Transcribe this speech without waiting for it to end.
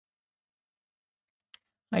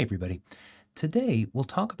Hi, everybody. Today, we'll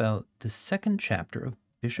talk about the second chapter of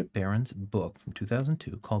Bishop Barron's book from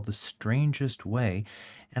 2002 called The Strangest Way.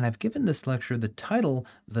 And I've given this lecture the title,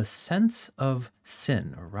 The Sense of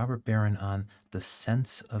Sin, or Robert Barron on the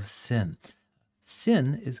sense of sin.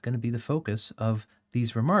 Sin is going to be the focus of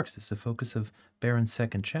these remarks. It's the focus of Barron's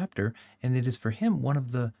second chapter, and it is for him one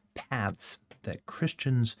of the paths that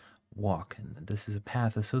Christians walk. And this is a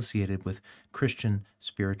path associated with Christian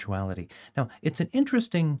spirituality. Now, it's an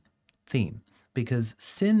interesting theme because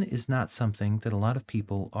sin is not something that a lot of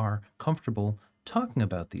people are comfortable talking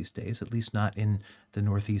about these days, at least not in the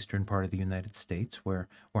northeastern part of the United States where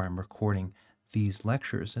I'm recording these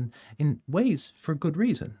lectures, and in ways for good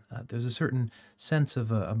reason. There's a certain sense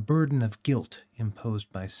of a burden of guilt imposed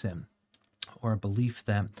by sin, or a belief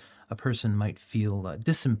that a person might feel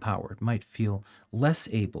disempowered, might feel less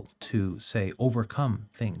able to, say, overcome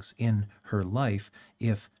things in her life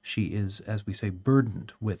if she is, as we say,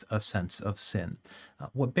 burdened with a sense of sin.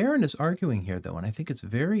 What Barron is arguing here, though, and I think it's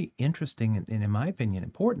very interesting and in my opinion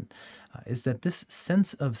important, is that this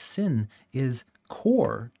sense of sin is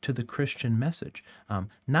core to the Christian message,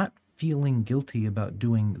 not feeling guilty about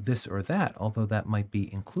doing this or that, although that might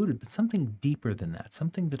be included, but something deeper than that,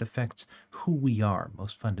 something that affects who we are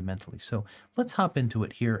most fundamentally. So let's hop into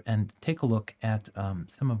it here and take a look at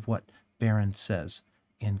some of what Barron says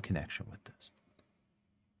in connection with this.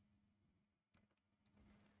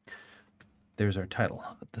 There's our title,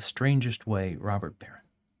 The Strangest Way, Robert Barron.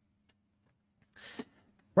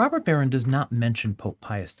 Robert Barron does not mention Pope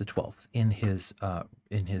Pius XII in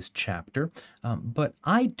his chapter, but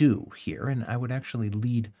I do here, and I would actually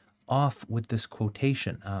lead off with this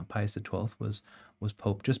quotation. Pius XII was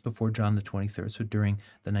Pope just before John the 23rd, so during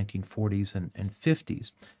the 1940s and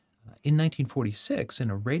 50s. In 1946, in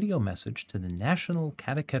a radio message to the National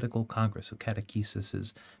Catechetical Congress, so catechesis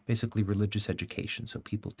is basically religious education, so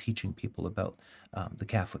people teaching people about the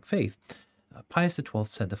Catholic faith, Pius XII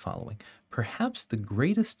said the following: "Perhaps the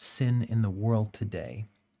greatest sin in the world today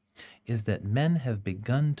is that men have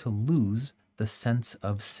begun to lose the sense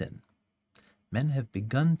of sin." Men have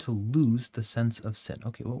begun to lose the sense of sin.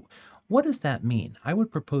 Okay, well, what does that mean? I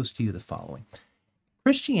would propose to you the following.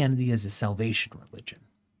 Christianity is a salvation religion.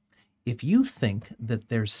 If you think that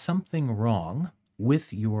there's something wrong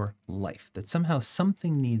with your life, that somehow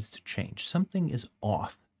something needs to change, something is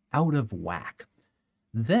off, out of whack,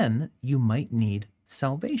 then you might need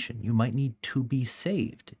salvation. You might need to be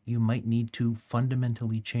saved. You might need to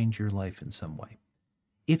fundamentally change your life in some way.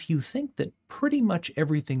 If you think that pretty much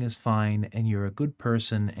everything is fine and you're a good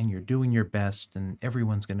person and you're doing your best and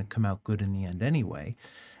everyone's going to come out good in the end anyway,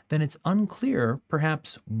 then it's unclear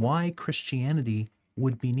perhaps why Christianity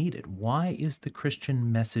would be needed. Why is the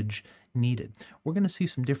Christian message needed? We're going to see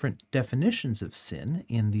some different definitions of sin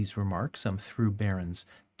in these remarks through Barron's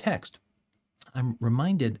text. I'm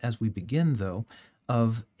reminded as we begin, though,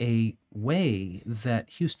 of a way that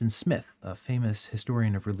Houston Smith, a famous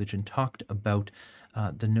historian of religion, talked about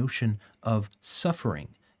the notion of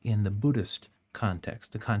suffering in the Buddhist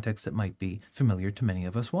context, the context that might be familiar to many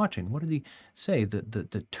of us watching. What did he say?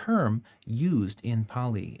 The term used in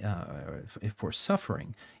Pali for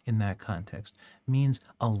suffering in that context means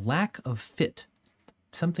a lack of fit.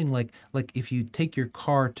 Something like if you take your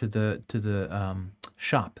car to the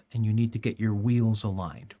shop and you need to get your wheels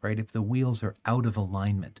aligned, right? If the wheels are out of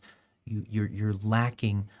alignment, you're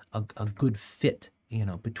lacking a good fit,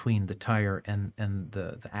 between the tire and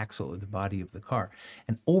the axle or the body of the car.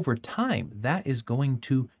 And over time, that is going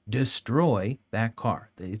to destroy that car.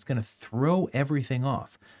 It's going to throw everything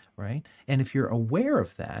off, right? And if you're aware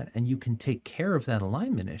of that and you can take care of that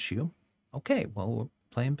alignment issue, okay, well, we're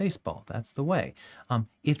playing baseball. That's the way.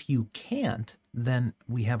 If you can't, then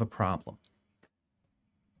we have a problem.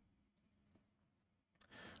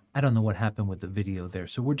 I don't know what happened with the video there,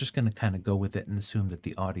 so we're just going to kind of go with it and assume that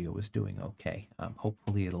the audio is doing okay.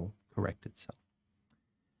 Hopefully it'll correct itself.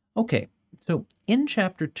 Okay, so in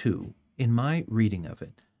chapter 2, in my reading of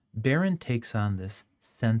it, Barron takes on this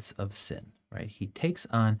sense of sin, right? He takes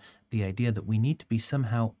on the idea that we need to be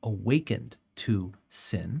somehow awakened to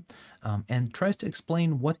sin, and tries to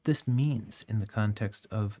explain what this means in the context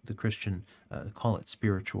of the Christian, call it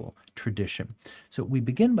spiritual tradition. So we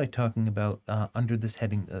begin by talking about, under this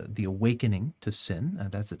heading, the awakening to sin.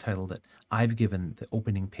 That's a title that I've given the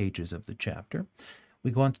opening pages of the chapter.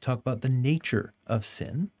 We go on to talk about the nature of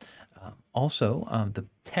sin. Also, the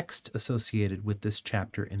text associated with this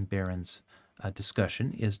chapter in Barron's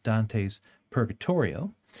discussion is Dante's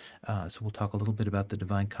Purgatorio. So we'll talk a little bit about the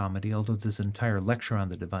Divine Comedy, although there's an entire lecture on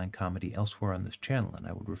the Divine Comedy elsewhere on this channel, and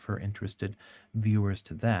I would refer interested viewers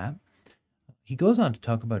to that. He goes on to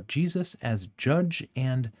talk about Jesus as judge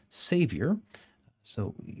and savior.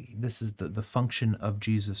 So this is the function of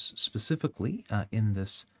Jesus specifically in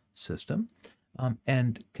this system,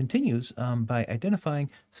 and continues by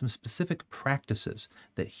identifying some specific practices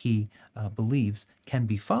that he believes can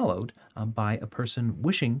be followed by a person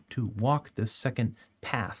wishing to walk this second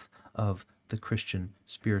path of the Christian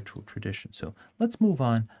spiritual tradition. So let's move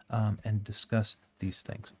on and discuss these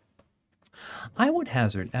things. I would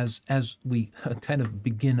hazard, as we kind of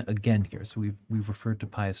begin again here, so we've referred to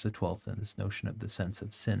Pius XII and this notion of the sense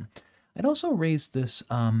of sin. I'd also raise this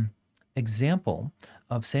example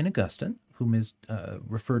of St. Augustine, whom is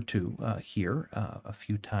referred to here a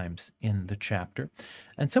few times in the chapter,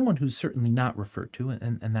 and someone who's certainly not referred to,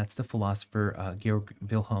 and that's the philosopher Georg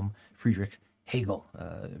Wilhelm Friedrich Hegel,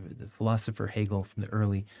 the philosopher Hegel from the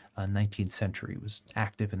early 19th century, was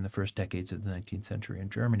active in the first decades of the 19th century in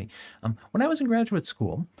Germany. When I was in graduate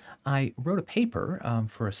school, I wrote a paper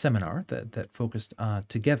for a seminar that focused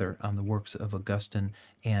together on the works of Augustine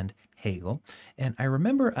and Hegel. And I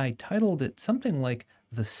remember I titled it something like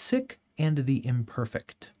The Sick and the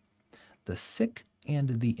Imperfect. The Sick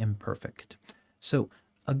and the Imperfect. So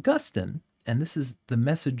Augustine, and this is the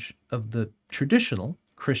message of the traditional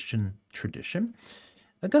Christian tradition,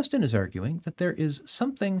 Augustine is arguing that there is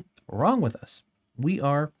something wrong with us. We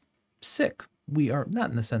are sick. We are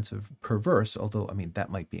not in the sense of perverse, although, I mean,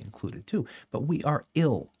 that might be included too, but we are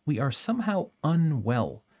ill. We are somehow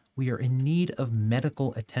unwell. We are in need of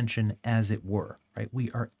medical attention, as it were, right?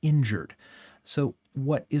 We are injured. So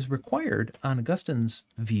what is required on Augustine's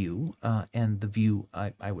view, and the view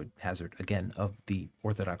I would hazard again of the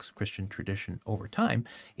Orthodox Christian tradition over time,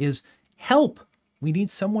 is help. We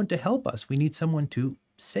need someone to help us. We need someone to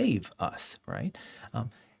save us, right?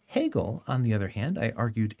 Hegel, on the other hand, I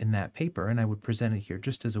argued in that paper, and I would present it here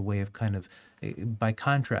just as a way of kind of, by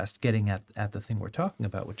contrast, getting at the thing we're talking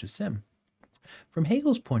about, which is sin. From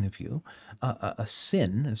Hegel's point of view, a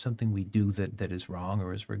sin, something we do that is wrong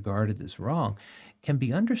or is regarded as wrong, can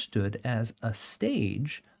be understood as a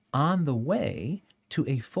stage on the way to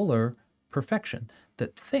a fuller perfection.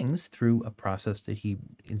 That things, through a process that he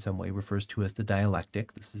in some way refers to as the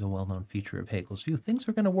dialectic, this is a well-known feature of Hegel's view, things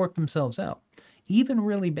are going to work themselves out. Even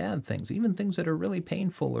really bad things, even things that are really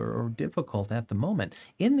painful or difficult at the moment,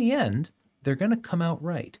 in the end, they're going to come out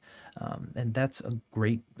right. And that's a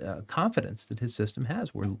great confidence that his system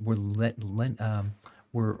has. We're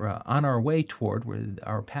on our way toward, where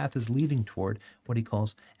our path is leading toward what he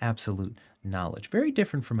calls absolute knowledge. Very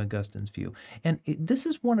different from Augustine's view. And this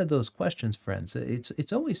is one of those questions, friends.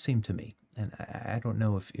 It's always seemed to me, and I don't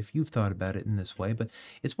know if you've thought about it in this way, but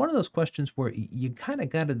it's one of those questions where you kind of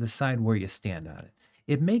got to decide where you stand on it.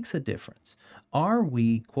 It makes a difference. Are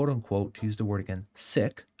we, quote unquote, to use the word again,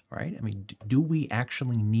 sick? Right? I mean, do we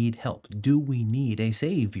actually need help? Do we need a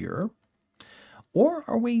savior? Or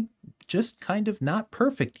are we just kind of not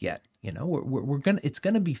perfect yet? You know, it's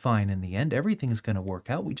gonna be fine in the end. Everything's gonna work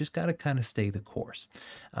out. We just gotta kind of stay the course.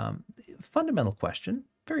 Fundamental question,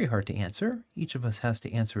 very hard to answer. Each of us has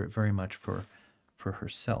to answer it very much for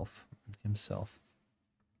himself.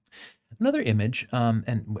 Another image,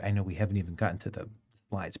 and I know we haven't even gotten to the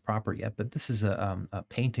slides proper yet, but this is a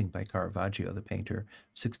painting by Caravaggio, the painter,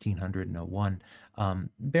 1601.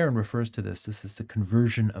 Barron refers to this. This is the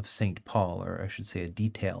conversion of St. Paul, or I should say a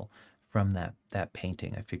detail from that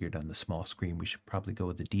painting. I figured on the small screen we should probably go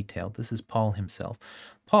with the detail. This is Paul himself.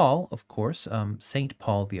 Paul, of course, St.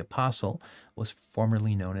 Paul the Apostle, was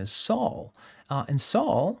formerly known as Saul. And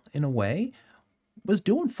Saul, in a way, was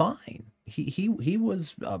doing fine. He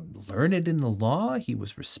was learned in the law. He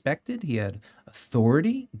was respected. He had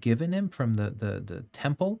authority given him from the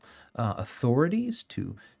temple authorities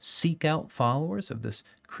to seek out followers of this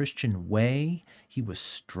Christian way. He was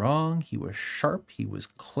strong. He was sharp. He was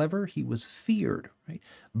clever. He was feared, right?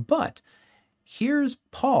 But here's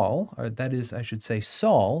Paul, or that is, I should say,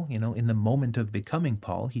 Saul. You know, in the moment of becoming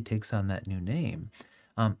Paul, he takes on that new name.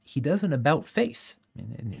 He does an about face.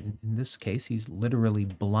 In this case, he's literally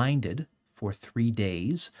blinded for 3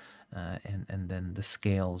 days, and then the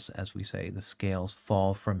scales, as we say, the scales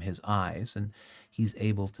fall from his eyes, and he's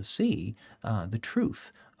able to see the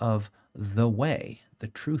truth of the way, the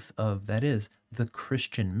truth of, that is, the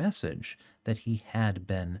Christian message that he had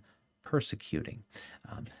been persecuting.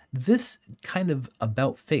 This kind of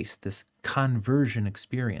about face, this conversion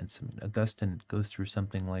experience, I mean, Augustine goes through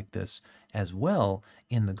something like this as well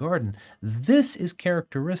in the garden. This is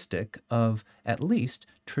characteristic of at least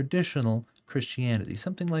traditional Christianity.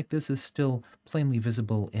 Something like this is still plainly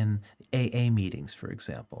visible in AA meetings, for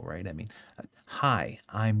example, right? I mean, hi,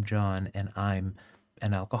 I'm John and I'm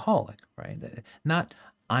an alcoholic, right? Not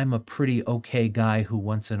I'm a pretty okay guy who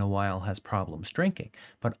once in a while has problems drinking,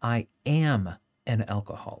 but I am an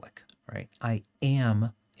alcoholic, right? I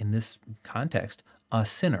am, in this context, a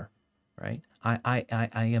sinner, right? I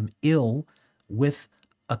am ill with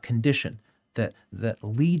a condition that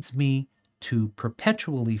leads me to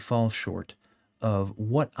perpetually fall short of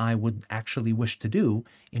what I would actually wish to do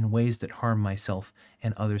in ways that harm myself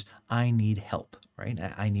and others. I need help, right?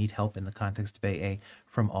 I need help in the context of AA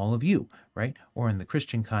from all of you, right? Or in the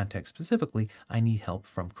Christian context specifically, I need help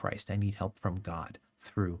from Christ. I need help from God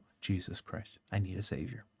through Jesus Christ. I need a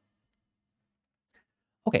Savior.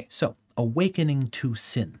 Okay, so Awakening to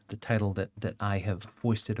Sin, the title that I have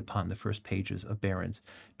foisted upon the first pages of Barron's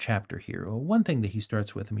chapter here. Well, one thing that he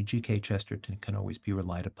starts with, I mean, G.K. Chesterton can always be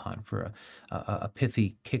relied upon for a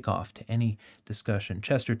pithy kickoff to any discussion.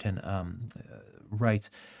 Chesterton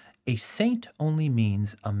writes, "A saint only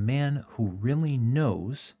means a man who really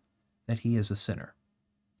knows that he is a sinner."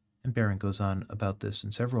 And Barron goes on about this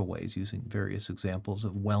in several ways, using various examples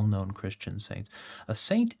of well-known Christian saints. A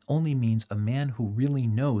saint only means a man who really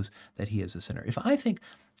knows that he is a sinner. If I think,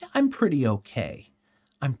 I'm pretty okay,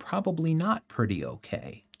 I'm probably not pretty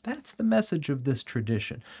okay. That's the message of this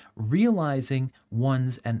tradition. Realizing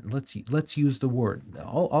one's, and let's use the word,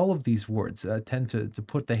 all of these words tend to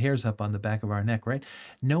put the hairs up on the back of our neck, right?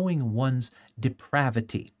 Knowing one's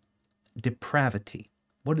depravity. Depravity.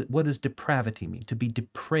 What does depravity mean? To be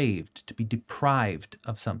depraved, to be deprived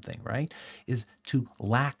of something, right? Is to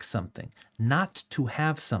lack something, not to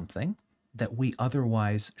have something that we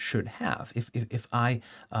otherwise should have. If I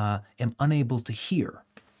am unable to hear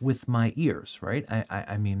with my ears, right?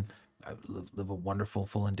 I mean, I live a wonderful,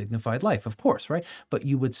 full, and dignified life, of course, right? But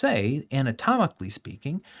you would say, anatomically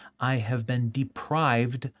speaking, I have been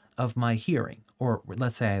deprived of my hearing, or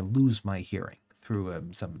let's say I lose my hearing through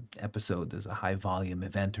some episode, there's a high volume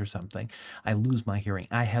event or something, I lose my hearing.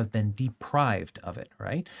 I have been deprived of it,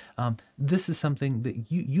 right? This is something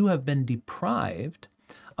that you have been deprived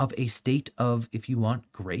of, a state of, if you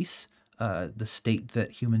want, grace, the state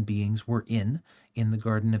that human beings were in the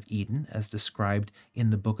Garden of Eden, as described in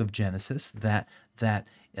the book of Genesis, that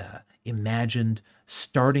imagined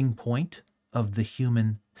starting point of the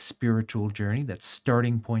human spiritual journey, that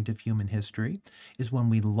starting point of human history, is when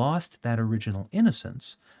we lost that original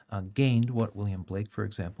innocence, gained what William Blake, for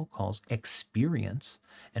example, calls experience,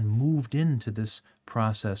 and moved into this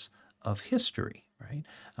process of history, right?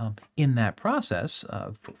 In that process,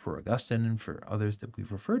 for Augustine and for others that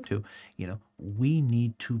we've referred to, we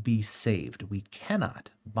need to be saved. We cannot,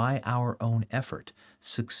 by our own effort,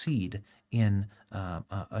 succeed in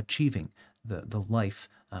achieving the life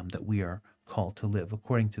that we are called to live,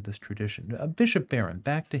 according to this tradition. Bishop Barron,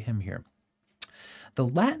 back to him here. The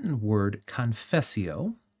Latin word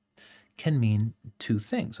confessio can mean two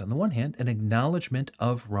things. On the one hand, an acknowledgement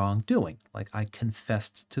of wrongdoing, like I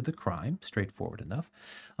confessed to the crime, straightforward enough.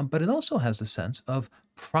 But it also has a sense of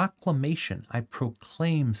proclamation. I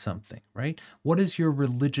proclaim something, right? What is your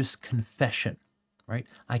religious confession, right?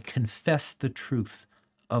 I confess the truth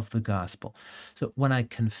of the gospel. So when I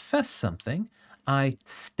confess something, I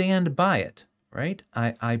stand by it, right?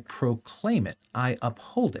 I proclaim it. I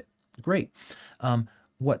uphold it. Great.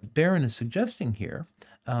 What Barron is suggesting here,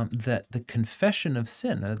 that the confession of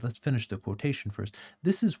sin, let's finish the quotation first.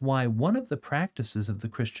 This is why one of the practices of the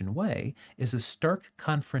Christian way is a stark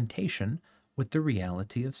confrontation with the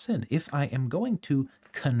reality of sin. If I am going to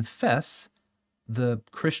confess the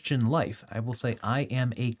Christian life, I will say, I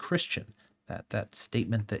am a Christian. That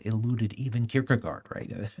statement that eluded even Kierkegaard,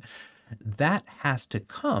 right? That has to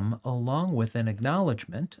come along with an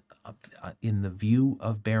acknowledgement, in the view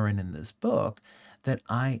of Barron in this book, that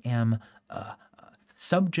I am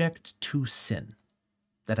subject to sin,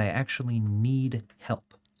 that I actually need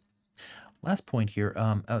help. Last point here,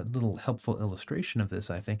 a little helpful illustration of this,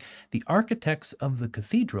 I think. The architects of the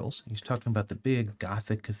cathedrals, he's talking about the big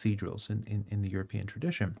Gothic cathedrals in the European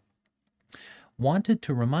tradition, wanted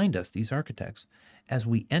to remind us, these architects, as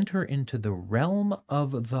we enter into the realm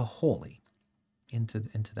of the holy, into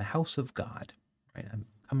the house of God, right? I'm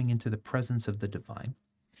coming into the presence of the divine,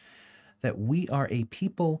 that we are a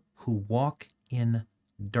people who walk in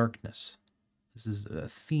darkness. This is a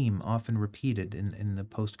theme often repeated in the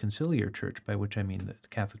post-conciliar church, by which I mean the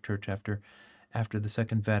Catholic Church after the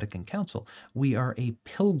Second Vatican Council. We are a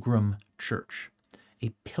pilgrim church,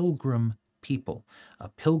 a pilgrim people. A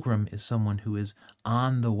pilgrim is someone who is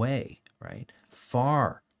on the way, right?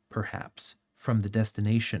 Far, perhaps, from the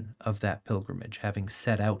destination of that pilgrimage, having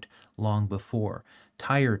set out long before,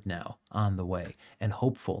 tired now on the way, and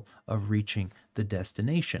hopeful of reaching the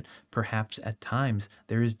destination. Perhaps at times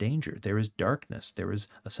there is danger, there is darkness, there is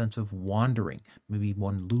a sense of wandering. Maybe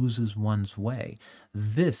one loses one's way.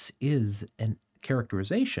 This is an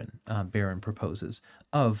characterization, Barron proposes,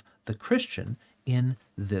 of the Christian in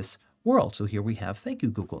this world. So here we have, thank you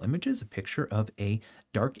Google Images, a picture of a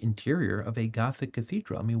dark interior of a Gothic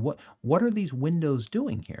cathedral. I mean, what are these windows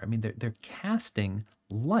doing here? I mean, they're casting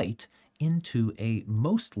light into a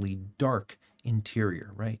mostly dark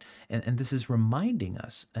interior, right? And this is reminding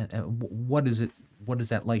us, what is it? What is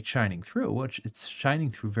that light shining through? Well, it's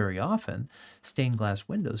shining through very often stained glass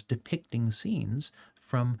windows depicting scenes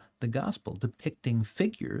from the gospel, depicting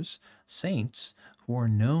figures, saints who are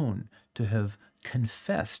known to have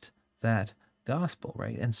confessed that gospel,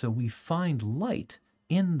 right? And so we find light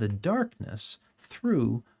in the darkness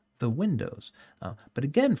through the windows. But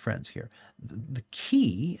again, friends, here, the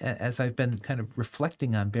key, as I've been kind of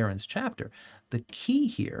reflecting on Barron's chapter, the key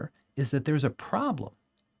here is that there's a problem.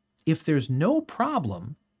 If there's no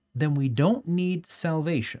problem, then we don't need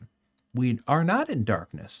salvation. We are not in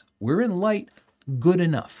darkness. We're in light, good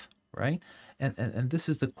enough, right? And this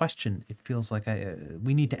is the question it feels like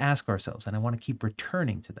we need to ask ourselves, and I want to keep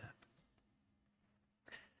returning to that.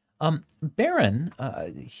 Barron,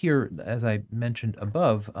 here, as I mentioned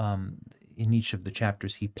above, in each of the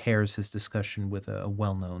chapters, he pairs his discussion with a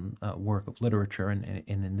well-known work of literature, and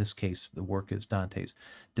in this case, the work is Dante's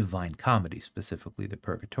Divine Comedy, specifically the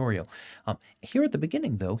Purgatorio. Here at the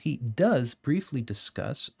beginning, though, he does briefly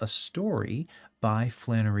discuss a story by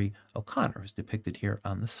Flannery O'Connor, who's depicted here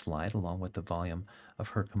on the slide, along with the volume of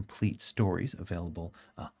her complete stories available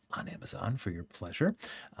on Amazon for your pleasure.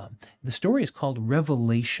 The story is called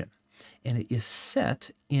Revelation, and it is set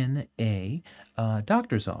in a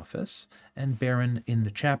doctor's office. And Barron, in the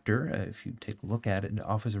chapter, if you take a look at it,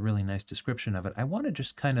 offers a really nice description of it. I want to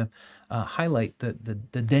just kind of highlight the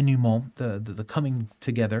denouement, the coming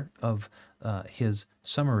together of his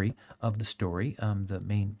summary of the story. The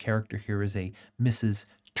main character here is a Mrs.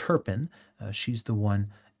 Turpin. She's the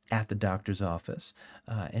one at the doctor's office,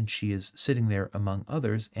 and she is sitting there among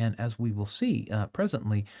others, and as we will see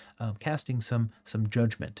presently, casting some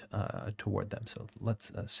judgment toward them. So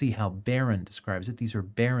let's see how Barron describes it. These are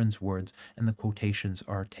Barron's words, and the quotations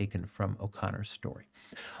are taken from O'Connor's story.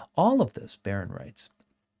 All of this, Barron writes,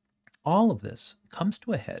 all of this comes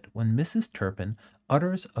to a head when Mrs. Turpin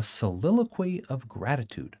utters a soliloquy of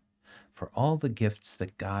gratitude for all the gifts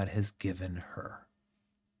that God has given her.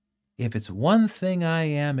 If it's one thing I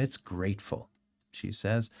am, it's grateful, she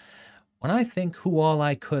says. When I think who all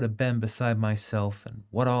I could have been beside myself and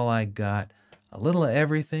what all I got, a little of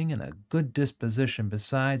everything and a good disposition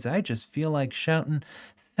besides, I just feel like shouting,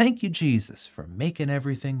 thank you, Jesus, for making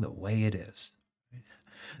everything the way it is.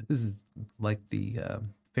 This is like the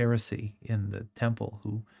Pharisee in the temple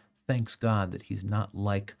who thanks God that he's not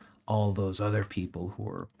like all those other people who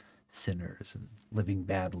are sinners and living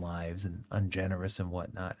bad lives and ungenerous and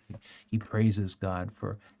whatnot. He praises God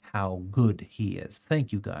for how good he is.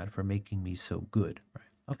 Thank you, God, for making me so good.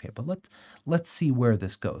 Right? Okay, but let's see where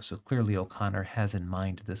this goes. So clearly O'Connor has in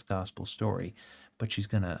mind this gospel story, but she's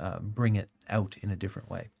going to bring it out in a different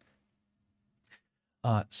way.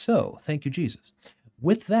 So, thank you, Jesus.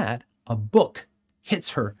 With that, a book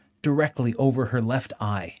hits her directly over her left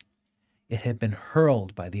eye. It had been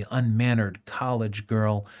hurled by the unmannered college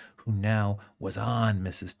girl who now was on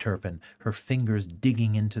Mrs. Turpin, her fingers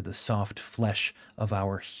digging into the soft flesh of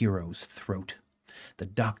our hero's throat. The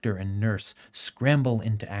doctor and nurse scramble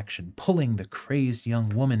into action, pulling the crazed young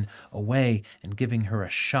woman away and giving her a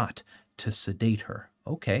shot to sedate her.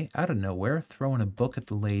 Okay, out of nowhere, throwing a book at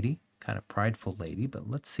the lady, kind of prideful lady,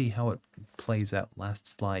 but let's see how it plays out. Last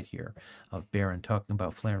slide here of Barron talking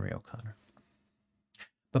about Flannery O'Connor.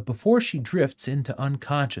 But before she drifts into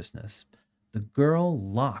unconsciousness, the girl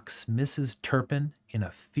locks Mrs. Turpin in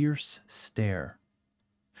a fierce stare.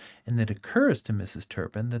 And it occurs to Mrs.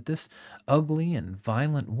 Turpin that this ugly and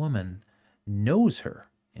violent woman knows her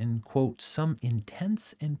in, quote, some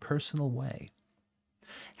intense and personal way.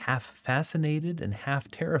 Half fascinated and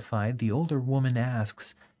half terrified, the older woman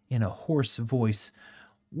asks in a hoarse voice,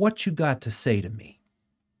 "What you got to say to me?"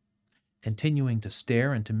 Continuing to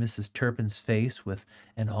stare into Mrs. Turpin's face with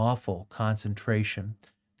an awful concentration,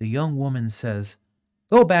 the young woman says,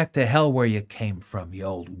 "Go back to hell where you came from, you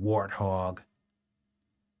old warthog."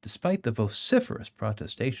 Despite the vociferous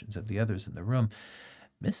protestations of the others in the room,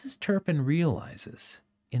 Mrs. Turpin realizes,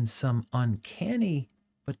 in some uncanny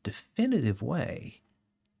but definitive way,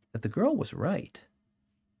 that the girl was right.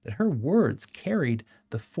 that her words carried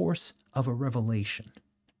the force of a revelation.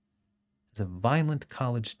 As the violent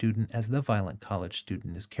college student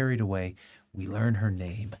is carried away, we learn her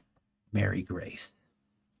name, Mary Grace.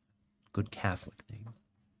 Good Catholic name.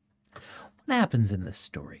 What happens in this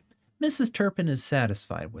story? Mrs. Turpin is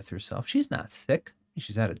satisfied with herself. She's not sick.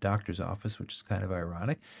 She's at a doctor's office, which is kind of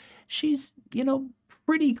ironic. She's,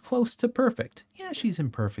 pretty close to perfect. Yeah, she's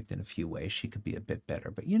imperfect in a few ways. She could be a bit better.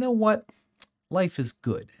 But you know what? Life is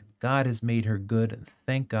good. God has made her good, and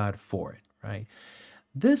thank God for it, right?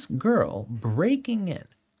 This girl breaking in,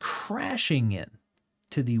 crashing in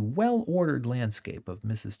to the well-ordered landscape of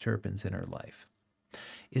Mrs. Turpin's inner life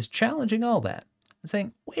is challenging all that and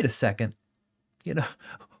saying, wait a second,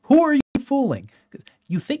 who are you fooling?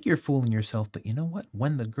 You think you're fooling yourself, but you know what?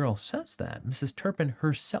 When the girl says that, Mrs. Turpin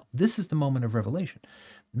herself, this is the moment of revelation.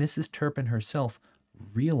 Mrs. Turpin herself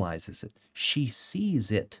realizes it. She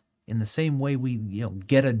sees it in the same way we,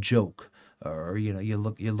 get a joke, or you're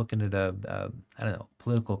looking at a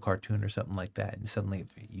political cartoon or something like that, and suddenly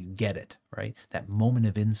you get it, right? That moment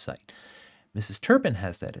of insight. Mrs. Turpin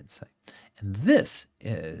has that insight, and this,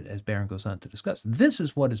 as Barron goes on to discuss, this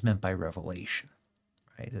is what is meant by revelation,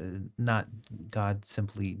 right? Not God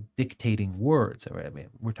simply dictating words. I mean,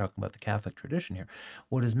 we're talking about the Catholic tradition here.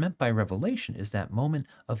 What is meant by revelation is that moment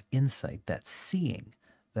of insight, that seeing,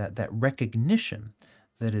 that recognition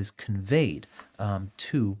that is conveyed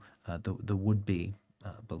to the would-be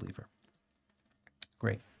believer.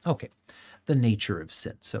 Great. Okay. The nature of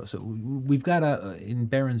sin. So we've got in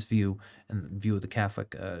Barron's view, and view of the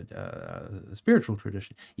Catholic spiritual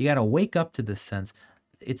tradition, you got to wake up to this sense.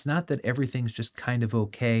 It's not that everything's just kind of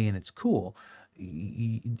okay and it's cool.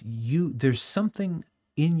 There's something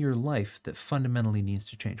in your life that fundamentally needs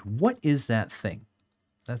to change. What is that thing?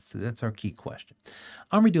 That's our key question.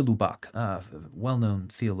 Henri de Lubac, well-known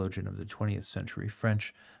theologian of the 20th century,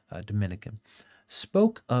 French Dominican,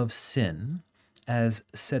 spoke of sin as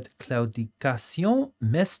cette claudication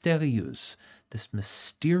mystérieuse, this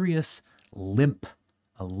mysterious limp,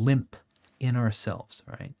 a limp in ourselves,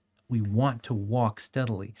 right? We want to walk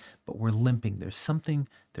steadily, but we're limping. There's something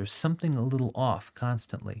a little off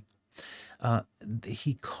constantly.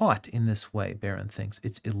 He caught in this way, Barron thinks,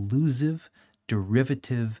 its elusive,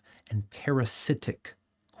 derivative, and parasitic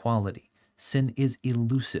quality. Sin is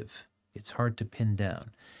elusive. It's hard to pin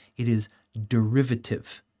down. It is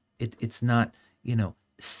derivative. It's not,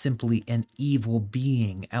 simply an evil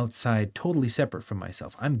being outside, totally separate from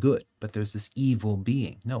myself. I'm good, but there's this evil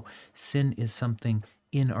being. No, sin is something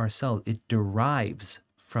in ourselves. It derives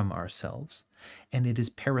from ourselves, and it is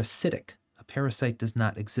parasitic. A parasite does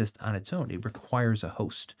not exist on its own. It requires a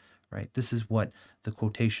host, right? This is what the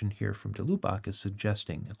quotation here from de Lubac is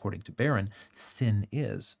suggesting, according to Barron, sin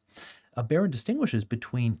is. Barron distinguishes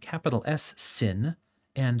between capital S, sin,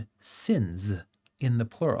 and sins in the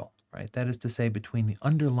plural, right? That is to say, between the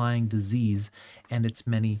underlying disease and its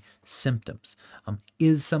many symptoms.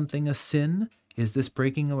 Is something a sin? Is this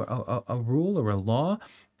breaking a rule or a law?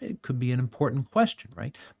 It could be an important question,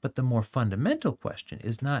 right? But the more fundamental question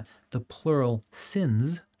is not the plural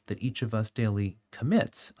sins that each of us daily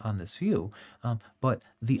commits on this view, but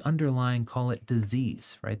the underlying, call it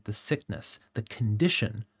disease, right? The sickness, the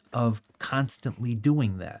condition of constantly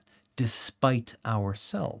doing that despite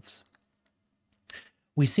ourselves.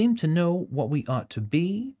 We seem to know what we ought to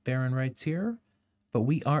be, Barron writes here, but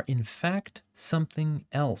we are in fact something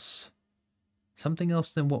else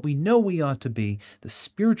than what we know we ought to be. The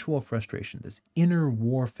spiritual frustration, this inner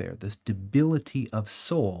warfare, this debility of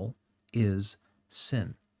soul is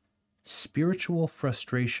sin. Spiritual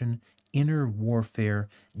frustration, inner warfare,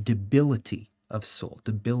 debility of soul.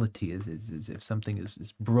 Debility is if something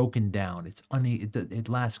is broken down, it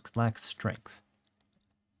lacks strength.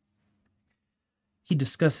 He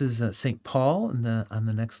discusses St. Paul, and on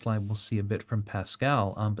the next slide we'll see a bit from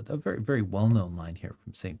Pascal, but a very, very well-known line here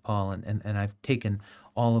from St. Paul, and I've taken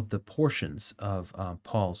all of the portions of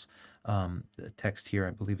Paul's text here,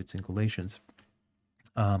 I believe it's in Galatians,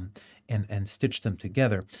 and stitched them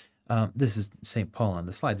together. This is St. Paul on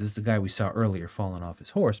the slide. This is the guy we saw earlier falling off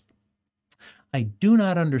his horse. I do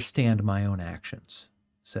not understand my own actions,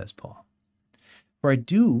 says Paul, for I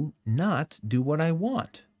do not do what I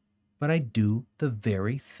want, but I do the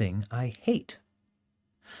very thing I hate.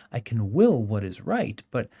 I can will what is right,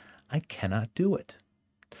 but I cannot do it.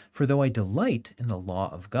 For though I delight in the law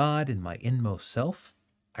of God in my inmost self,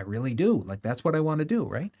 I really do. Like, that's what I want to do,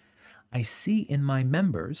 right? I see in my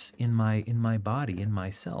members, in my body, in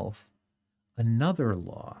myself, another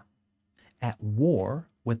law, at war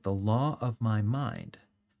with the law of my mind.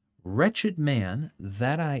 Wretched man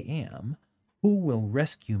that I am, who will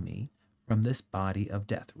rescue me from this body of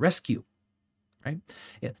death. Rescue, right?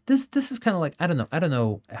 Yeah, this is kind of like, I don't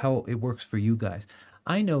know how it works for you guys.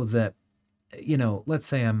 I know that, let's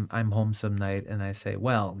say I'm home some night and I say,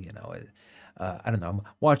 well, I don't know, I'm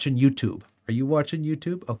watching YouTube. Are you watching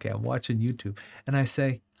YouTube? Okay, I'm watching YouTube. And I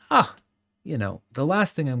say, the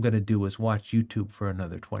last thing I'm going to do is watch YouTube for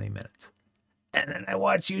another 20 minutes. And then I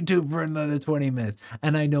watch YouTube for another 20 minutes.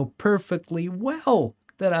 And I know perfectly well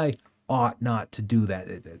that I ought not to do that.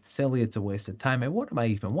 It's silly. It's a waste of time. And what am I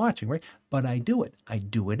even watching, right? But I do it. I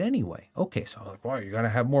do it anyway. Okay, so I'm like, well, you got to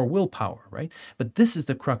have more willpower, right? But this is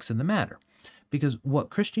the crux of the matter. Because what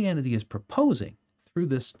Christianity is proposing through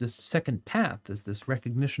this second path, this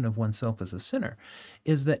recognition of oneself as a sinner,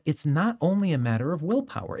 is that it's not only a matter of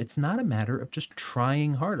willpower. It's not a matter of just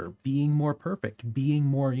trying harder, being more perfect, being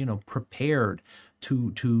more, prepared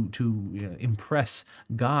to impress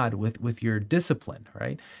God with your discipline,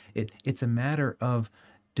 right? It's a matter of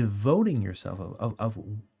devoting yourself, of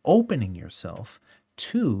opening yourself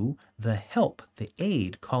to the help, the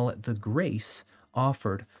aid, call it the grace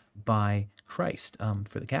offered by Christ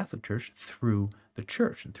for the Catholic Church through the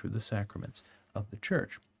church and through the sacraments of the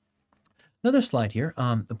church. Another slide here,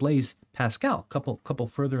 Blaise Pascal, couple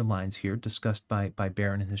further lines here discussed by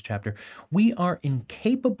Barron in his chapter. We are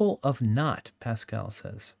incapable of not, Pascal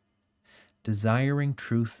says, desiring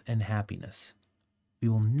truth and happiness. We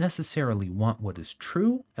will necessarily want what is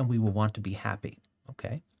true and we will want to be happy,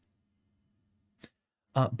 okay?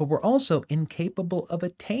 But we're also incapable of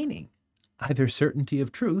attaining either certainty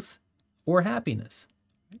of truth or happiness.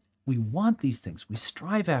 We want these things. We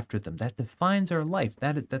strive after them. That defines our life.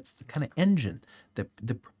 That's the kind of engine that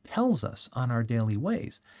propels us on our daily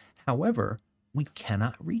ways. However, we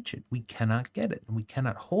cannot reach it. We cannot get it. And we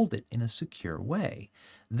cannot hold it in a secure way.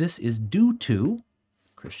 This is due to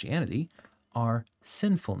Christianity, our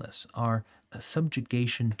sinfulness, our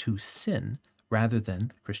subjugation to sin, rather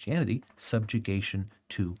than Christianity, subjugation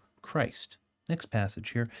to Christ. Next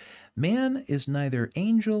passage here. Man is neither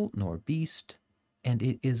angel nor beast, and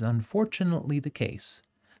it is unfortunately the case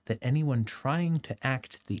that anyone trying to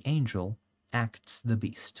act the angel acts the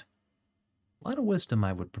beast. A lot of wisdom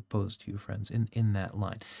I would propose to you, friends, in that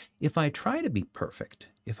line. If I try to be perfect,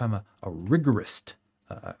 if I'm a rigorist,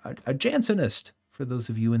 a Jansenist, for those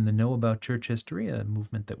of you in the know about church history, a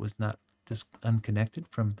movement that was not unconnected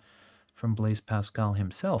from Blaise Pascal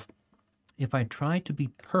himself, if I try to be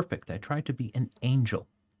perfect, I try to be an angel,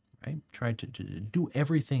 right? Try to do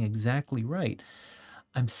everything exactly right,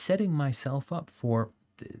 I'm setting myself up for,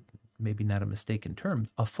 maybe not a mistaken term,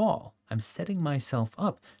 a fall. I'm setting myself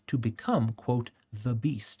up to become, quote, the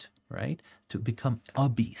beast, right? To become a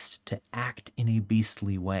beast, to act in a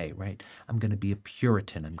beastly way, right? I'm going to be a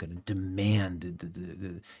Puritan. I'm going to demand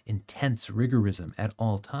the intense rigorism at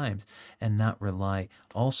all times and not rely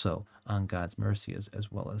also on God's mercy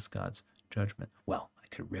as well as God's judgment. Well, I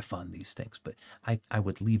could riff on these things, but I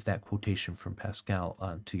would leave that quotation from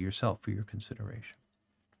Pascal to yourself for your consideration.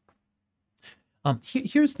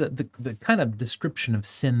 Here's the kind of description of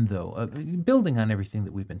sin, though, building on everything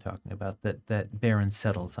that we've been talking about, that Barron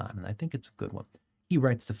settles on, and I think it's a good one. He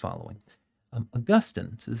writes the following.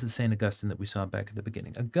 Augustine, so this is St. Augustine that we saw back at the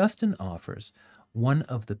beginning, Augustine offers one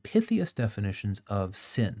of the pithiest definitions of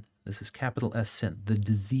sin. This is capital S sin, the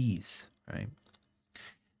disease, right?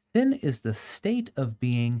 Sin is the state of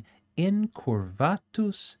being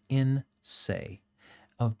incurvatus in se,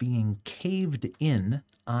 of being caved in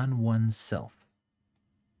on oneself.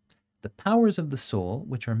 The powers of the soul,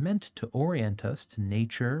 which are meant to orient us to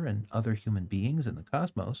nature and other human beings in the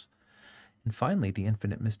cosmos, and finally the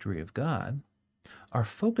infinite mystery of God, are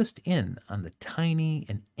focused in on the tiny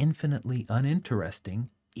and infinitely uninteresting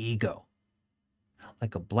ego.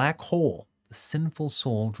 Like a black hole, the sinful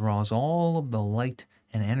soul draws all of the light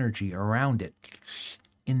and energy around it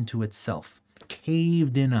into itself,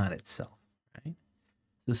 caved in on itself, right?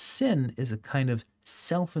 So sin is a kind of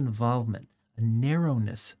self-involvement, a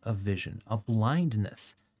narrowness of vision, a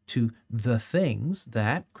blindness to the things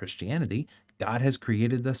that Christianity, God has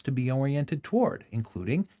created us to be oriented toward,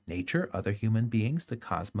 including nature, other human beings, the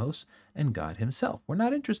cosmos, and God himself. We're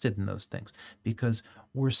not interested in those things because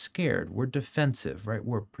we're scared, we're defensive, right?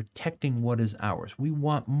 We're protecting what is ours. We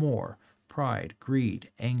want more. Pride, greed,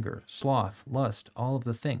 anger, sloth, lust, all of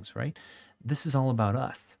the things, right? This is all about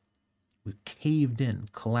us. We've caved in,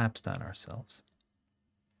 collapsed on ourselves.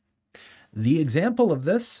 The example of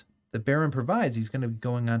this that Barron provides, he's going to be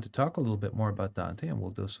going on to talk a little bit more about Dante, and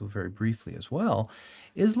we'll do so very briefly as well,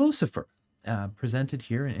 is Lucifer, presented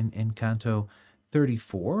here in Canto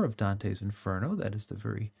 34 of Dante's Inferno. That is the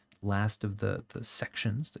very last of the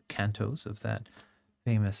sections, the cantos of that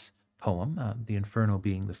famous poem, the Inferno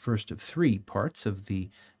being the first of three parts of the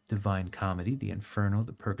Divine Comedy, the Inferno,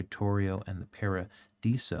 the Purgatorio, and the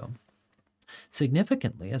Paradiso.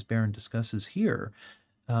 Significantly, as Barron discusses here,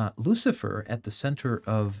 Lucifer, at the center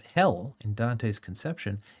of hell in Dante's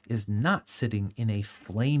conception, is not sitting in a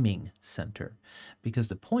flaming center, because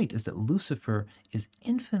the point is that Lucifer is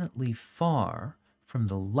infinitely far from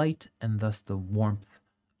the light and thus the warmth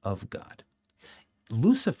of God.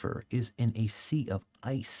 Lucifer is in a sea of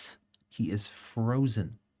ice. He is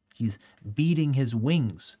frozen. He's beating his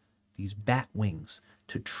wings, these bat wings,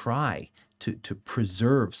 to try to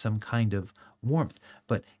preserve some kind of warmth.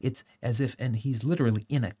 But it's as if, and he's literally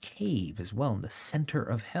in a cave as well, in the center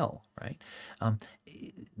of hell, right?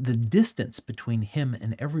 The distance between him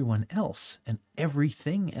and everyone else and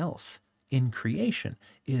everything else in creation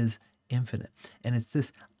is infinite. And it's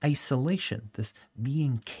this isolation, this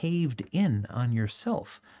being caved in on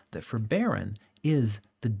yourself, that for Barron is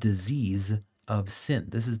the disease of sin.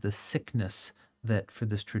 This is the sickness that for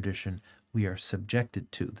this tradition we are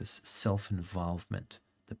subjected to, this self-involvement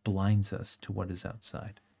that blinds us to what is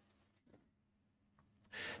outside.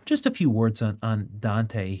 Just a few words on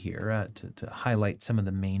Dante here to highlight some of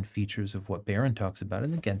the main features of what Barron talks about.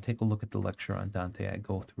 And again, take a look at the lecture on Dante. I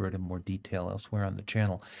go through it in more detail elsewhere on the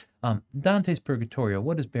channel. Dante's Purgatorio,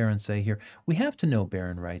 what does Barron say here? We have to know,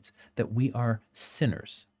 Barron writes, that we are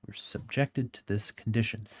sinners. We're subjected to this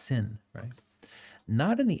condition, sin, right?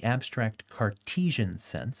 Not in the abstract Cartesian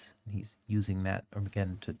sense. He's using that,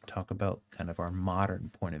 again, to talk about kind of our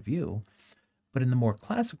modern point of view, but in the more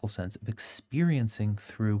classical sense of experiencing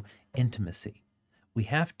through intimacy. We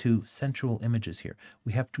have to, sensual images here,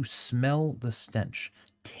 we have to smell the stench,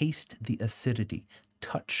 taste the acidity,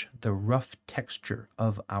 touch the rough texture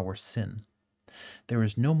of our sin. There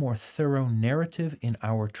is no more thorough narrative in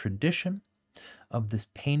our tradition of this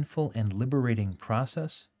painful and liberating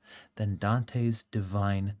process than Dante's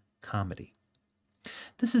Divine Comedy.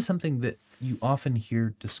 This is something that you often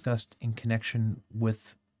hear discussed in connection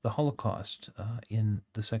with the Holocaust in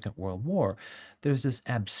the Second World War. There's this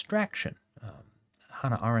abstraction.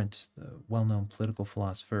 Hannah Arendt, the well-known political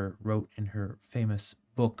philosopher, wrote in her famous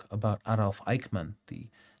book about Adolf Eichmann, the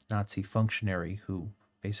Nazi functionary who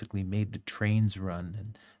basically made the trains run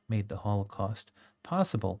and made the Holocaust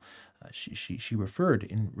possible. She referred,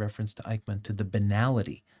 in reference to Eichmann, to the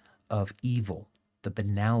banality of evil, the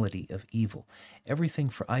banality of evil. Everything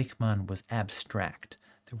for Eichmann was abstract.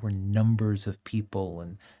 There were numbers of people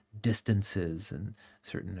and distances and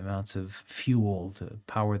certain amounts of fuel to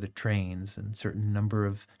power the trains and certain number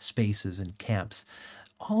of spaces and camps.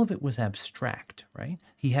 All of it was abstract, right?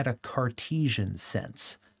 He had a Cartesian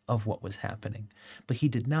sense of what was happening, but he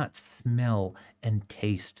did not smell and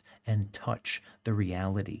taste and touch the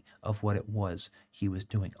reality of what it was he was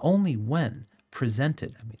doing. Only when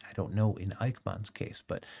presented, I mean, I don't know in Eichmann's case,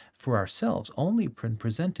 but for ourselves, only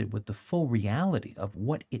presented with the full reality of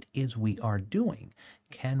what it is we are doing,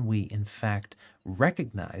 can we in fact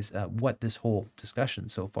recognize what this whole discussion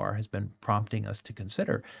so far has been prompting us to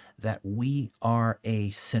consider, that we are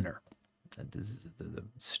a sinner. This is the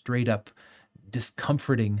straight up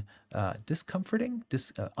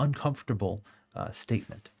uncomfortable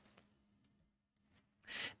statement.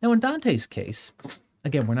 Now, in Dante's case,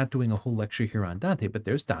 again, we're not doing a whole lecture here on Dante, but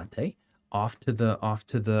there's Dante. Off to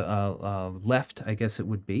the left, I guess it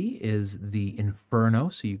would be, is the Inferno,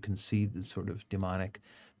 so you can see the sort of demonic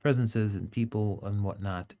presences and people and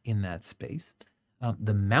whatnot in that space.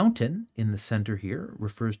 The mountain in the center here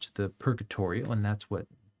refers to the Purgatorio, and that's what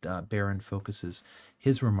Barron focuses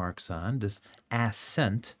his remarks on, this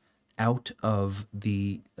ascent out of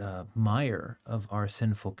the mire of our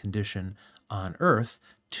sinful condition on earth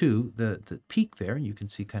to the peak there. You can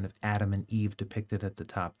see kind of Adam and Eve depicted at the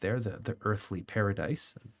top there, the earthly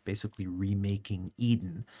paradise, basically remaking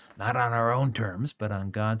Eden, not on our own terms, but on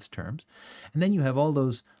God's terms. And then you have all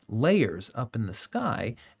those layers up in the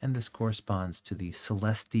sky, and this corresponds to the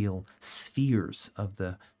celestial spheres of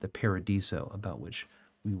the Paradiso, about which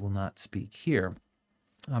we will not speak here.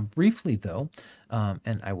 Briefly, though,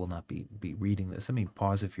 and I will not be reading this. I mean,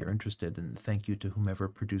 pause if you're interested, and thank you to whomever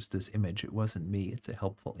produced this image. It wasn't me. It's a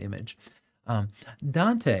helpful image.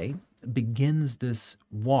 Dante begins this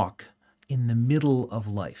walk in the middle of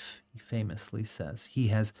life. He famously says he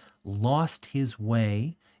has lost his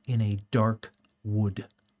way in a dark wood.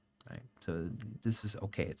 Right? So this is,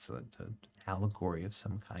 okay, it's an allegory of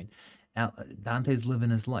some kind. Dante's living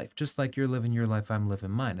his life. Just like you're living your life, I'm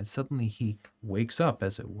living mine. And suddenly he wakes up,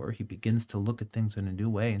 as it were. He begins to look at things in a new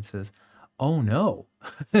way and says, oh no,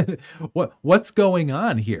 what's going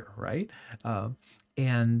on here, right?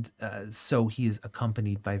 And so he is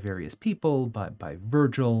accompanied by various people, by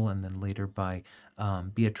Virgil, and then later by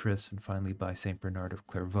Beatrice, and finally by Saint Bernard of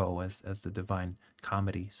Clairvaux, as the Divine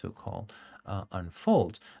Comedy, so-called,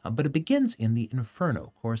 unfolds. But it begins in the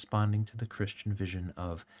Inferno, corresponding to the Christian vision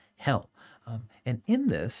of hell. And in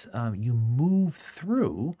this, you move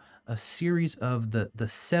through a series of the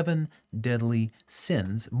seven deadly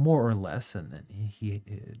sins, more or less, and then he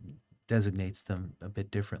designates them a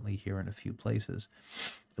bit differently here in a few places.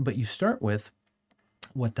 But you start with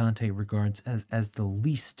what Dante regards as the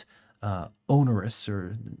least onerous,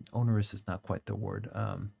 or onerous is not quite the word,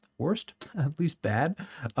 worst, at least bad,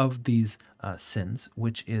 of these sins,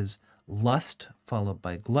 which is lust, followed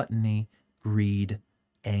by gluttony, greed,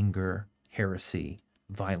 anger, heresy,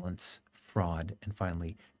 violence, fraud, and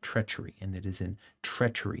finally treachery. And it is in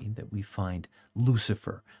treachery that we find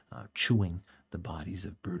Lucifer chewing the bodies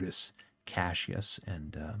of Brutus, Cassius,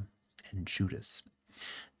 and Judas.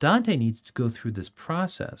 Dante needs to go through this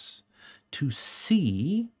process to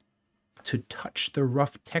see, to touch the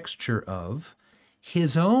rough texture of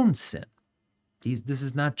his own sin. This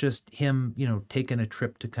is not just him, taking a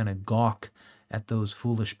trip to kind of gawk at those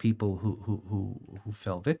foolish people who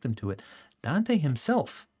fell victim to it. Dante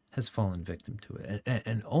himself has fallen victim to it,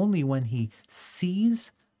 and only when he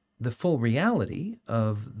sees the full reality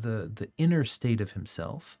of the inner state of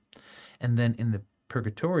himself, and then in the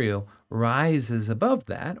Purgatorio rises above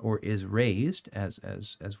that, or is raised, as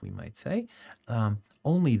we might say,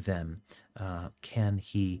 only then can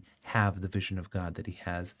he have the vision of God that he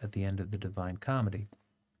has at the end of the Divine Comedy.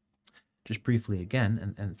 Just briefly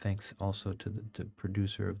again, and thanks also to the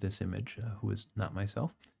producer of this image, who is not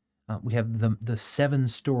myself, we have the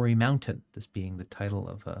Seven-Story Mountain, this being the title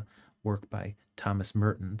of a work by Thomas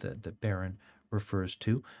Merton that Barron refers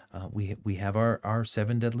to. We have our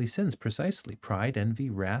seven deadly sins, precisely: pride, envy,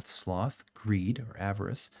 wrath, sloth, greed or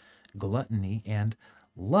avarice, gluttony, and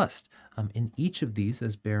lust. In each of these,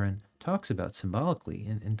 as Barron talks about symbolically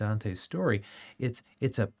in Dante's story, it's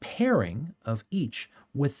a pairing of each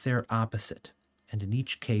with their opposite. And in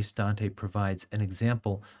each case, Dante provides an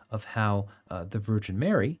example of how the Virgin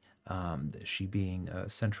Mary, she being a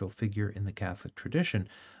central figure in the Catholic tradition,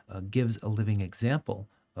 gives a living example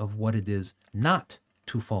of what it is not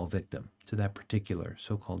to fall victim to that particular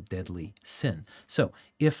so-called deadly sin. So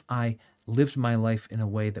if I lived my life in a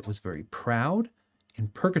way that was very proud, in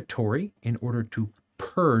purgatory, in order to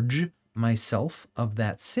purge myself of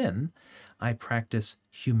that sin, I practice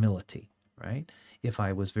humility, right? If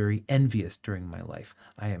I was very envious during my life,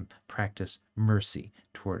 I practice mercy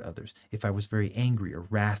toward others. If I was very angry or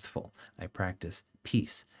wrathful, I practice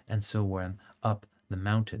peace. And so on up the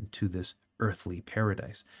mountain to this earthly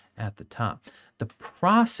paradise at the top. The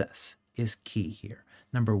process is key here.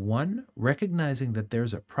 Number one, recognizing that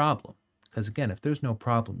there's a problem. Because again, if there's no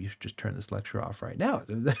problem, you should just turn this lecture off right now.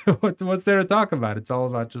 What's there to talk about? It's all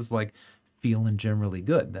about just like feeling generally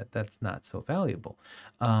good. That's not so valuable.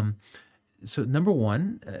 So number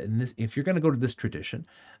one, if you're going to go to this tradition,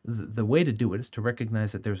 the way to do it is to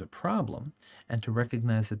recognize that there's a problem, and to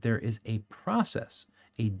recognize that there is a process,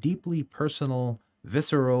 a deeply personal,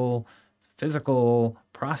 visceral, physical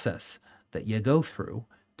process that you go through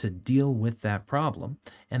to deal with that problem,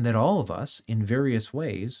 and that all of us in various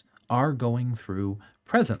ways are going through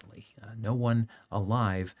presently. No one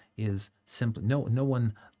alive is simply, no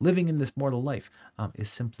one living in this mortal life is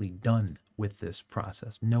simply done with this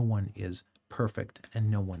process. No one is perfect, and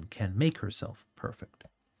no one can make herself perfect.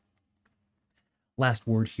 Last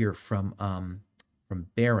word here from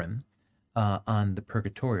Barron on the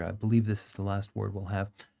Purgatorio. I believe this is the last word we'll have.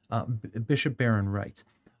 Bishop Barron writes,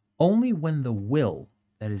 "Only when the will,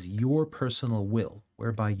 that is your personal will,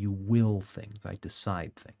 whereby you will things, I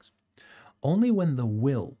decide things, only when the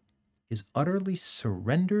will is utterly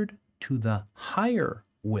surrendered to the higher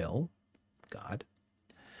will, God,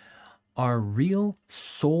 are real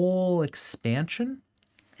soul expansion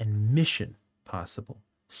and mission possible."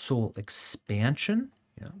 Soul expansion,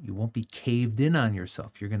 you won't be caved in on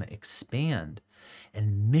yourself. You're going to expand.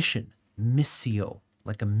 And mission, missio,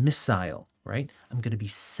 like a missile, right? I'm going to be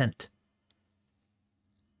sent.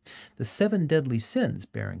 The seven deadly sins,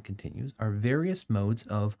 Barron continues, are various modes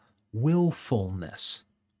of willfulness.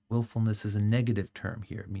 Willfulness is a negative term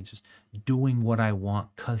here. It means just doing what I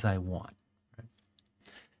want because I want. Right?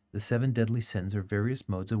 The seven deadly sins are various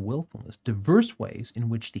modes of willfulness, diverse ways in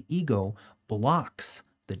which the ego blocks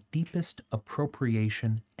the deepest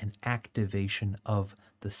appropriation and activation of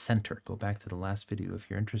the center. Go back to the last video if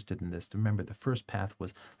you're interested in this. Remember, the first path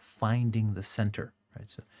was finding the center. Right?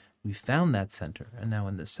 So we found that center, and now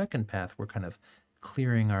in the second path, we're kind of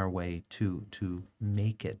clearing our way to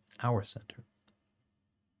make it our center.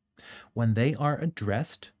 When they are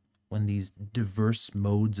addressed, when these diverse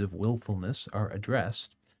modes of willfulness are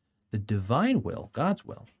addressed, the divine will, God's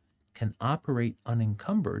will, can operate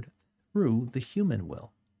unencumbered through the human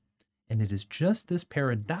will. And it is just this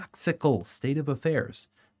paradoxical state of affairs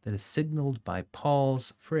that is signaled by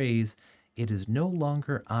Paul's phrase, "It is no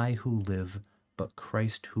longer I who live, but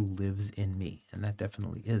Christ who lives in me." And that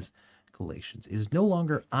definitely is Galatians. It is no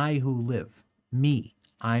longer I who live, me.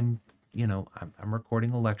 I'm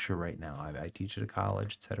recording a lecture right now. I teach at a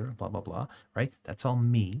college, etc., blah, blah, blah, right? That's all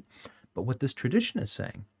me. But what this tradition is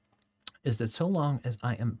saying is that so long as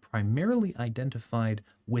I am primarily identified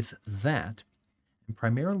with that, and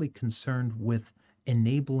primarily concerned with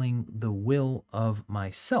enabling the will of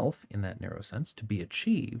myself, in that narrow sense, to be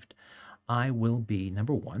achieved, I will be,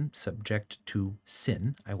 number one, subject to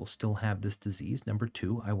sin. I will still have this disease. Number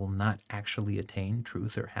two, I will not actually attain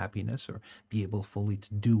truth or happiness or be able fully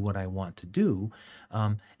to do what I want to do.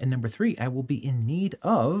 And number three, I will be in need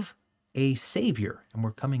of a savior. And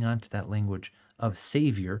we're coming on to that language of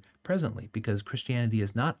savior presently, because Christianity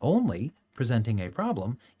is not only presenting a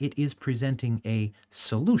problem, it is presenting a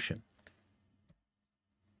solution.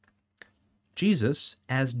 Jesus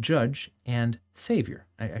as judge and savior.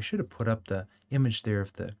 I should have put up the image there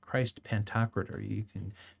of the Christ Pantocrator. You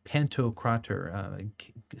can Pantocrator,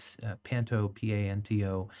 Panto,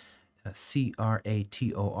 P-A-N-T-O,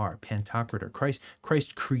 C-R-A-T-O-R, Pantocrator,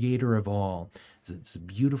 Christ creator of all. It's a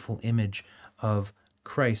beautiful image of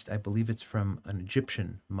Christ. I believe it's from an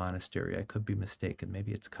Egyptian monastery. I could be mistaken.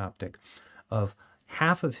 Maybe it's Coptic. Of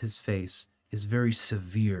half of his face is very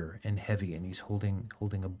severe and heavy, and he's holding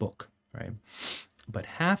a book, right? But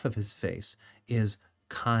half of his face is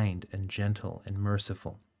kind and gentle and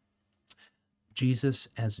merciful. Jesus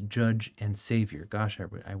as judge and savior. Gosh,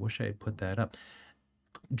 I wish I had put that up.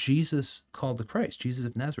 Jesus called the Christ, Jesus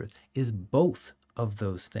of Nazareth, is both of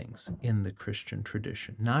those things in the Christian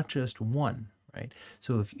tradition, not just one, right?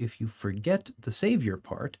 So if you forget the savior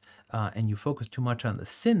part and you focus too much on the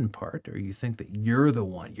sin part, or you think that you're the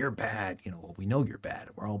one, you're bad, well, we know you're bad,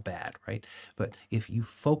 we're all bad, right? But if you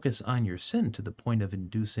focus on your sin to the point of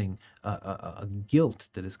inducing a guilt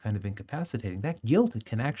that is kind of incapacitating, that guilt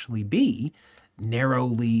can actually be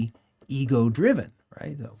narrowly ego-driven,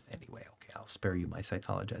 right? So anyway, okay, I'll spare you my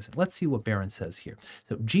psychologizing. Let's see what Barron says here.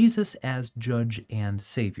 So Jesus as judge and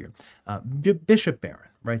savior. Bishop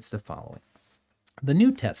Barron writes the following. The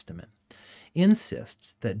New Testament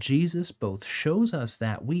insists that Jesus both shows us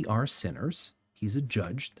that we are sinners, he's a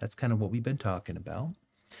judge, that's kind of what we've been talking about,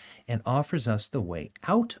 and offers us the way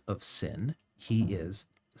out of sin, he is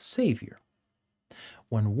the Savior.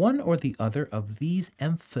 When one or the other of these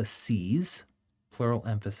emphases, plural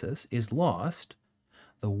emphasis, is lost,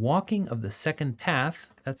 the walking of the second path,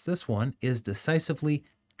 that's this one, is decisively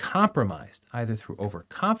compromised, either through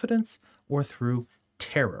overconfidence or through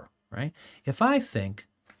terror. Right? If I think,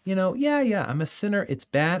 yeah, I'm a sinner, it's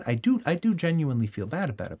bad, I do genuinely feel bad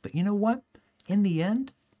about it, but you know what? In the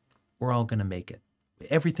end, we're all going to make it.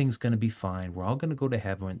 Everything's going to be fine. We're all going to go to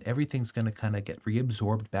heaven. Everything's going to kind of get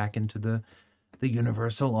reabsorbed back into the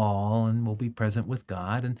universal all, and we'll be present with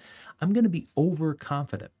God. And I'm going to be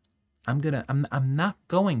overconfident. I'm not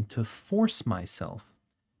going to force myself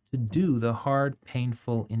to do the hard,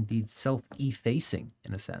 painful, indeed self-effacing,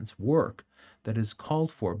 in a sense, work that is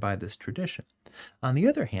called for by this tradition. On the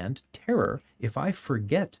other hand, terror, if I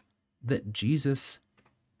forget that Jesus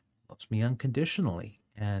loves me unconditionally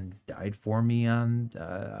and died for me on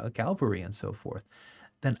Calvary and so forth,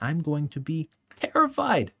 then I'm going to be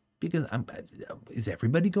terrified, because is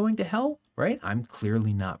everybody going to hell, right? I'm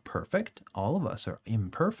clearly not perfect. All of us are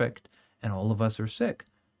imperfect, and all of us are sick.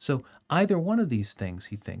 So either one of these things,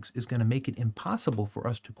 he thinks, is going to make it impossible for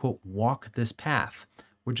us to, quote, walk this path.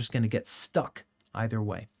 We're just going to get stuck either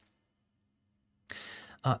way.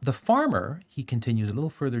 The farmer, he continues a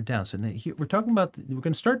little further down. So here we're going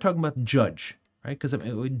to start talking about judge, right? Because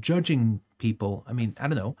judging people, I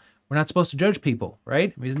don't know, we're not supposed to judge people,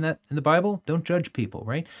 right? Isn't that in the Bible? Don't judge people,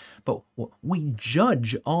 right? But we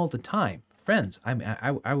judge all the time. Friends,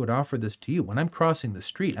 I would offer this to you. When I'm crossing the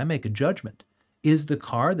street, I make a judgment. Is the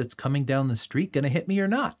car that's coming down the street going to hit me or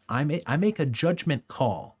not? I make a judgment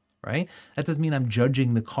call. Right? That doesn't mean I'm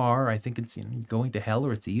judging the car. I think it's going to hell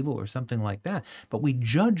or it's evil or something like that. But we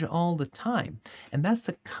judge all the time. And that's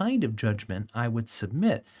the kind of judgment I would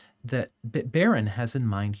submit that Barron has in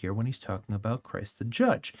mind here when he's talking about Christ the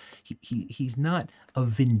judge. He's not a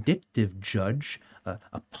vindictive judge,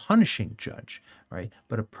 a punishing judge, right?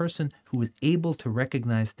 But a person who is able to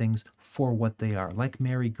recognize things for what they are, like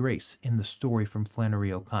Mary Grace in the story from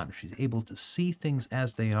Flannery O'Connor. She's able to see things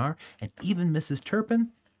as they are, and even Mrs.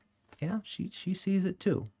 Turpin, Yeah, she sees it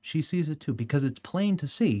too. She sees it too because it's plain to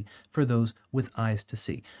see for those with eyes to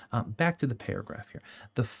see. Back to the paragraph here.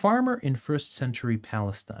 The farmer in first century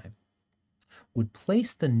Palestine would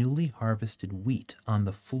place the newly harvested wheat on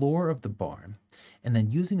the floor of the barn and then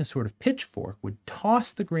using a sort of pitchfork would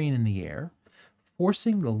toss the grain in the air,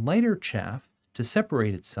 forcing the lighter chaff to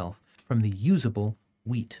separate itself from the usable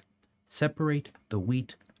wheat. Separate the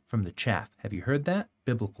wheat from the chaff. Have you heard that?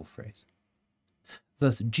 Biblical phrase.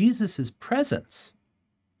 Thus, Jesus's presence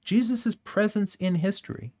in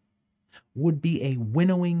history would be a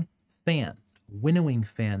winnowing fan,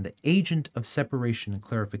 the agent of separation and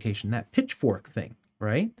clarification. That pitchfork thing,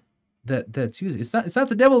 right? That's used. It's not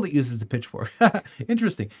the devil that uses the pitchfork.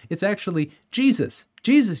 Interesting. It's actually Jesus.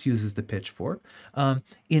 Jesus uses the pitchfork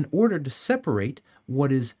in order to separate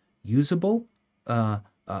what is usable,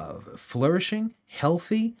 flourishing,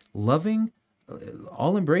 healthy, loving,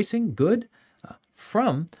 all-embracing, good,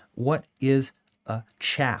 from what is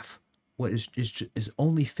chaff, what is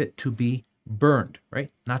only fit to be burned,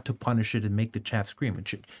 right? Not to punish it and make the chaff scream.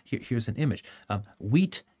 Here's an image.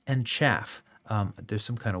 Wheat and chaff. There's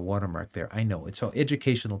some kind of watermark there. I know. It's all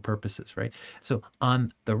educational purposes, right? So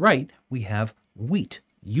on the right, we have wheat,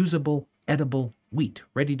 usable, edible wheat,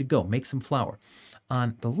 ready to go. Make some flour.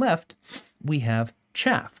 On the left, we have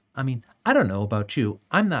chaff. I mean, I don't know about you.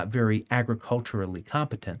 I'm not very agriculturally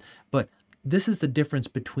competent, but this is the difference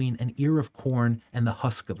between an ear of corn and the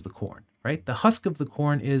husk of the corn, right? The husk of the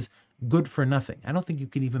corn is good for nothing. I don't think you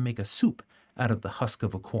can even make a soup out of the husk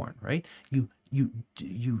of a corn, right? You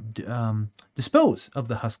dispose of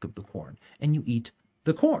the husk of the corn and you eat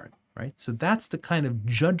the corn, right? So that's the kind of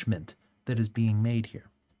judgment that is being made here.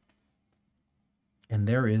 And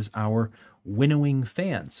there is our winnowing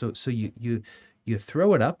fan. So you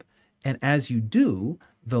throw it up, and as you do,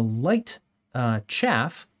 the light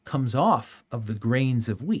chaff comes off of the grains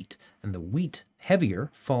of wheat, and the wheat, heavier,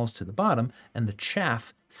 falls to the bottom, and the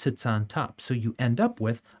chaff sits on top. So you end up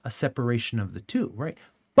with a separation of the two, right?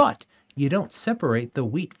 But you don't separate the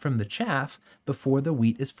wheat from the chaff before the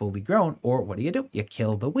wheat is fully grown, or what do? You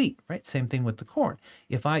kill the wheat, right? Same thing with the corn.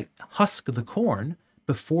 If I husk the corn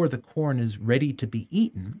before the corn is ready to be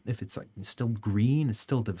eaten, if it's like still green, it's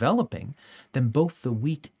still developing, then both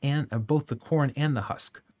the corn and the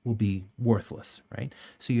husk will be worthless, right?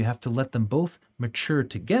 So you have to let them both mature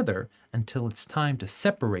together until it's time to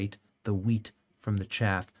separate the wheat from the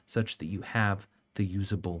chaff such that you have the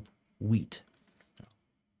usable wheat.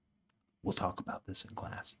 We'll talk about this in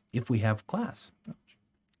class. If we have class.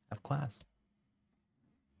 Have class.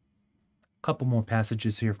 A couple more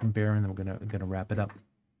passages here from Barron, and we're gonna wrap it up.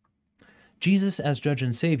 Jesus as judge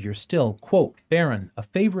and savior, still, quote, Barron, a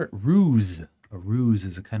favorite ruse. A ruse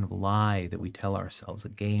is a kind of lie that we tell ourselves, a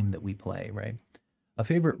game that we play, right? A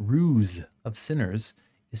favorite ruse of sinners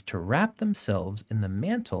is to wrap themselves in the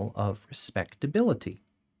mantle of respectability.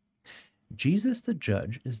 Jesus the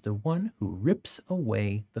judge is the one who rips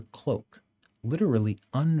away the cloak, literally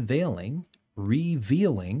unveiling,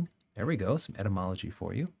 revealing, there we go, some etymology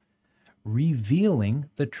for you, revealing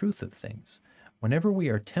the truth of things. Whenever we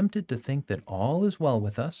are tempted to think that all is well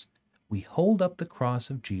with us, we hold up the cross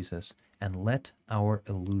of Jesus and let our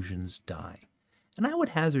illusions die. And I would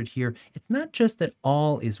hazard here, it's not just that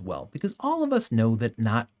all is well, because all of us know that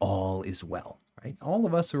not all is well, right? All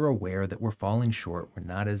of us are aware that we're falling short. We're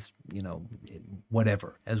not as,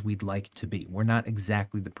 whatever, as we'd like to be. We're not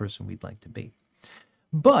exactly the person we'd like to be.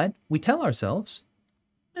 But we tell ourselves,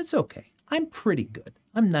 it's okay. I'm pretty good.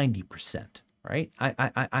 I'm 90%, right?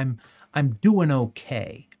 I'm doing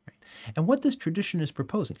okay. Right? And what this tradition is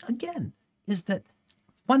proposing, again, is that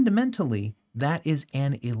fundamentally that is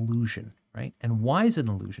an illusion, right? And why is it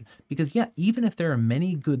an illusion? Because, yeah, even if there are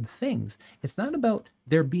many good things, it's not about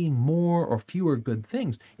there being more or fewer good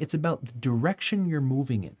things. It's about the direction you're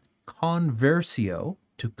moving in. Conversio,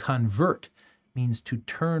 to convert, means to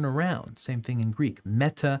turn around. Same thing in Greek,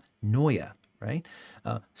 metanoia, right?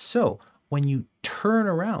 So when you turn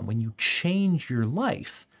around, when you change your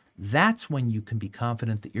life, that's when you can be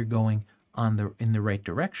confident that you're going in the right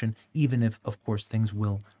direction, even if, of course, things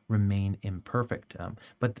will remain imperfect.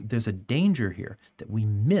 But there's a danger here that we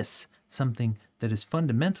miss something that is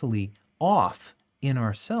fundamentally off in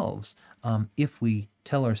ourselves if we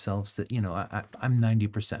tell ourselves that, I'm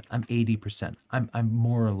 90%, I'm 80%, I'm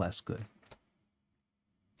more or less good.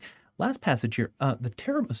 Last passage here, the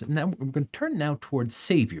terrible. Now we're going to turn now towards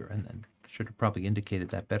Savior, and then should have probably indicated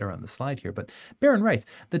that better on the slide here. But Barron writes,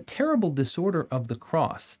 the terrible disorder of the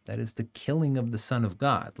cross, that is the killing of the Son of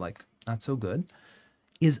God, like not so good,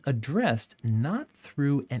 is addressed not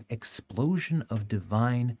through an explosion of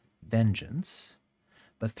divine vengeance,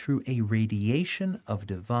 but through a radiation of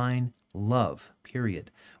divine love,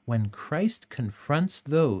 period. When Christ confronts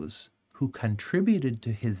those who contributed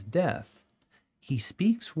to his death, he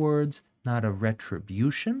speaks words not of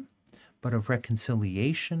retribution, but of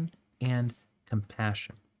reconciliation and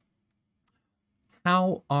compassion.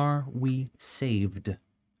 How are we saved?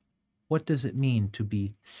 What does it mean to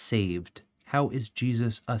be saved? How is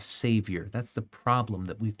Jesus a savior? That's the problem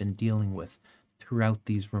that we've been dealing with throughout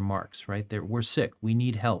these remarks, right? We're sick. We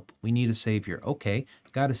need help. We need a savior. Okay,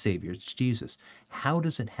 got a savior. It's Jesus. How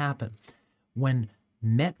does it happen? When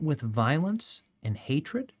met with violence and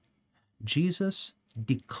hatred, Jesus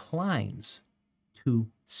declines to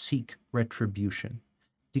seek retribution,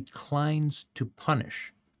 declines to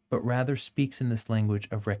punish, but rather speaks in this language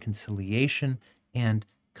of reconciliation and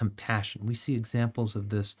compassion. We see examples of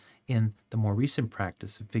this in the more recent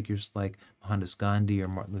practice of figures like Mohandas Gandhi or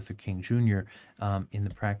Martin Luther King Jr. In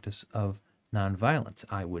the practice of nonviolence,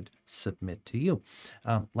 I would submit to you.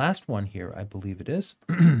 Last one here, I believe it is.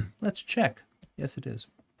 Let's check. Yes, it is.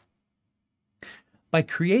 By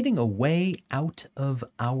creating a way out of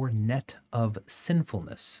our net of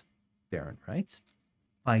sinfulness, Barron writes,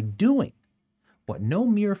 by doing what no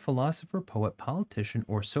mere philosopher, poet, politician,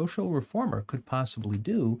 or social reformer could possibly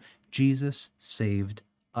do, Jesus saved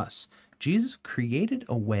us. Jesus created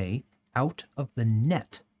a way out of the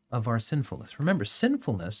net of our sinfulness. Remember,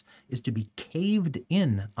 sinfulness is to be caved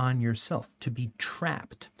in on yourself, to be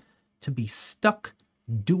trapped, to be stuck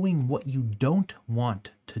doing what you don't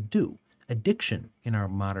want to do. Addiction, in our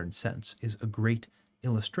modern sense, is a great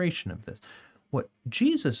illustration of this. What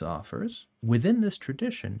Jesus offers within this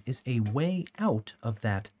tradition is a way out of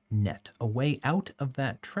that net, a way out of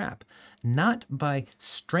that trap, not by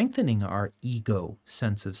strengthening our ego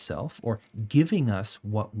sense of self or giving us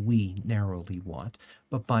what we narrowly want,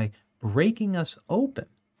 but by breaking us open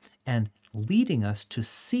and leading us to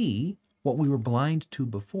see what we were blind to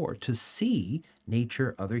before, to see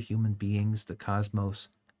nature, other human beings, the cosmos,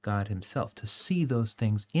 God himself, to see those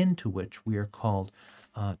things into which we are called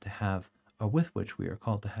to have, or with which we are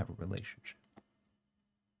called to have a relationship.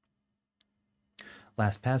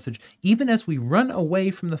 Last passage. Even as we run away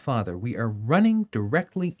from the Father, we are running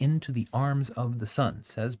directly into the arms of the Son,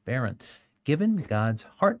 says Barron. Given God's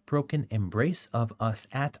heartbroken embrace of us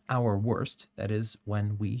at our worst, that is,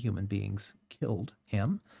 when we human beings killed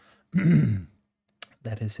him,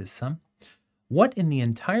 that is his Son, what in the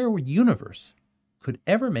entire universe could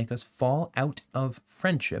ever make us fall out of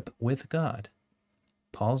friendship with God?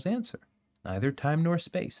 Paul's answer: neither time nor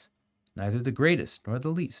space, neither the greatest nor the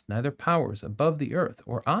least, neither powers above the earth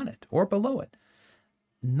or on it or below it.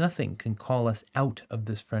 Nothing can call us out of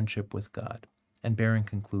this friendship with God. And Barron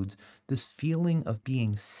concludes, this feeling of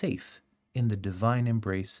being safe in the divine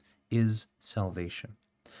embrace is salvation.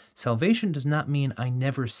 Salvation does not mean I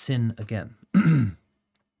never sin again.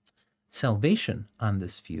 Salvation, on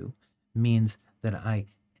this view, means that I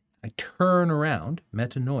turn around,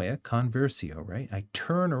 metanoia, conversio, right? I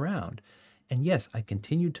turn around, and yes, I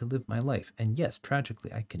continue to live my life, and yes,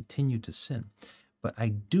 tragically, I continue to sin, but I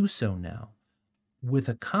do so now with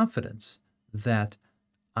a confidence that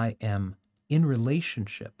I am in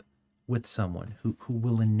relationship with someone who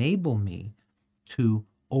will enable me to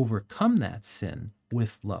overcome that sin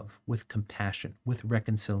with love, with compassion, with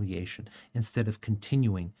reconciliation, instead of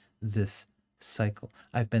continuing this cycle.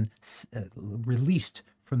 I've been released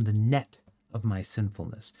from the net of my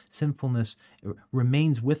sinfulness. Sinfulness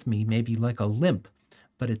remains with me, maybe like a limp,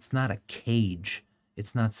 but it's not a cage.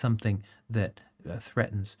 It's not something that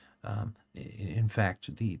threatens, in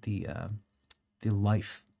fact, the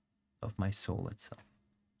life of my soul itself.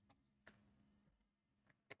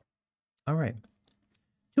 All right.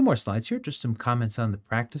 2 more slides here, just some comments on the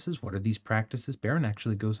practices. What are these practices? Barron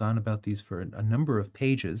actually goes on about these for a number of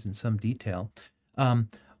pages in some detail.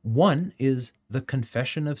 One is the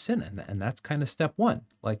confession of sin, and that's kind of step one.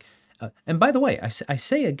 Like, and by the way, I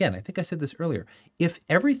say again, I think I said this earlier, if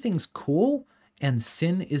everything's cool and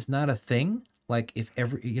sin is not a thing, like if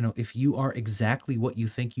if you are exactly what you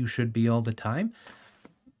think you should be all the time,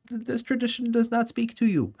 this tradition does not speak to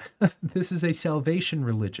you. This is a salvation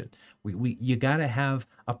religion. You got to have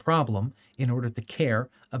a problem in order to care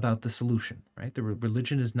about the solution, right? The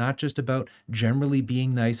religion is not just about generally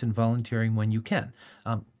being nice and volunteering when you can.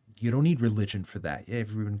 You don't need religion for that.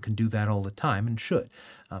 Everyone can do that all the time and should.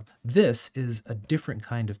 This is a different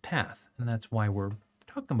kind of path, and that's why we're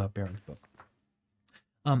talking about Barron's book.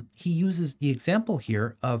 He uses the example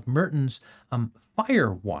here of Merton's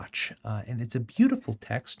Fire Watch, and it's a beautiful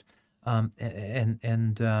text.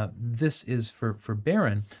 This is for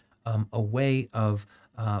Barron a way of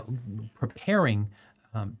preparing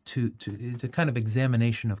it's a kind of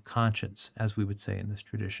examination of conscience, as we would say in this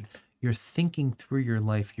tradition. You're thinking through your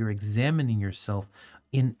life. You're examining yourself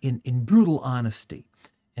in brutal honesty,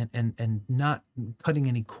 and not cutting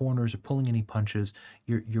any corners or pulling any punches.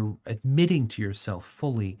 You're admitting to yourself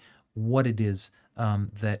fully what it is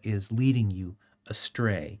that is leading you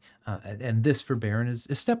astray. And this for Barron is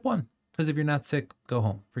step one. Because if you're not sick, go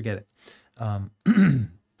home. Forget it.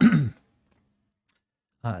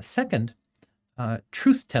 Second,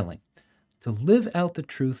 truth telling, to live out the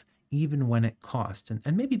truth even when it costs.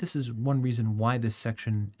 And maybe this is one reason why this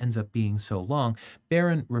section ends up being so long.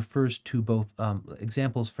 Barron refers to both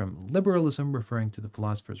examples from liberalism, referring to the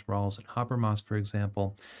philosophers Rawls and Habermas, for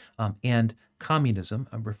example, and communism,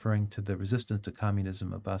 referring to the resistance to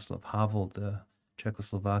communism of Václav Havel, the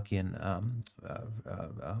Czechoslovakian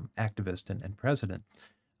activist and president.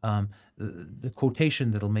 The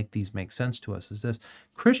quotation that'll make these make sense to us is this: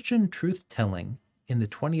 Christian truth-telling in the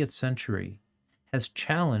 20th century has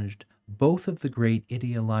challenged both of the great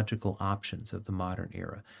ideological options of the modern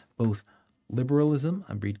era, both liberalism,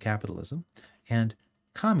 breed capitalism, and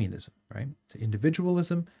communism, right? So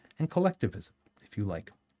individualism and collectivism, if you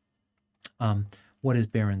like. What is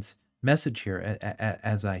Barron's message here,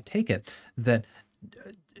 as I take it? That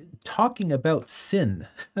talking about sin,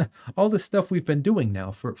 all the stuff we've been doing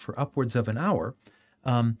now for upwards of an hour,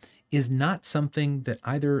 is not something that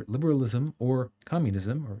either liberalism or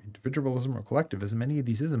communism or individualism or collectivism, any of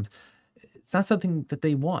these isms, it's not something that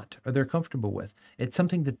they want or they're comfortable with. It's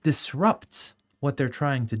something that disrupts what they're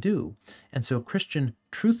trying to do. And so Christian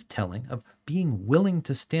truth-telling, of being willing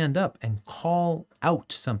to stand up and call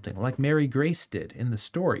out something like Mary Grace did in the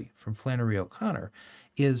story from Flannery O'Connor,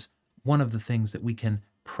 is one of the things that we can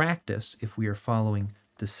practice if we are following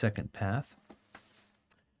the second path.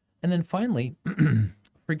 And then finally,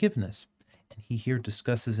 forgiveness. And he here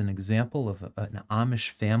discusses an example of an Amish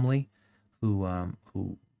family who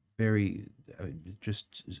very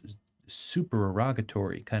just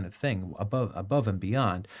supererogatory kind of thing, above and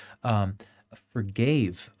beyond,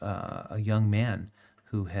 forgave a young man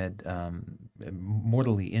who had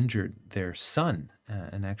mortally injured their son,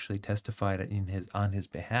 and actually testified on his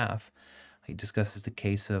behalf. He discusses the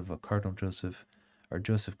case of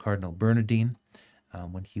Joseph Cardinal Bernardine,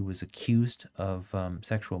 when he was accused of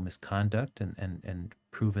sexual misconduct and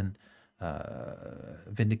proven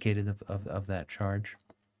vindicated of that charge.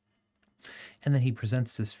 And then he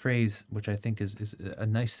presents this phrase, which I think is a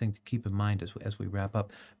nice thing to keep in mind as we wrap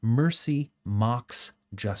up: mercy mocks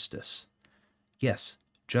justice. Yes,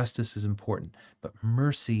 justice is important, but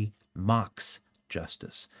mercy mocks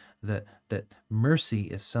justice. That mercy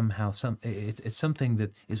is somehow it's something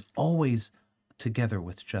that is always together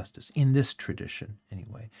with justice, in this tradition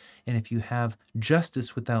anyway. And if you have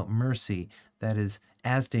justice without mercy, that is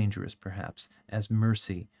as dangerous perhaps as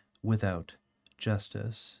mercy without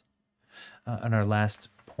justice. And our last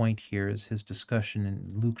point here is his discussion in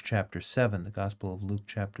Luke chapter 7, the Gospel of Luke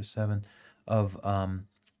chapter 7, of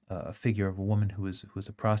a figure of a woman who was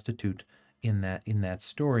a prostitute in that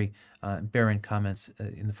story. Barron comments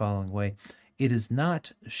in the following way: it is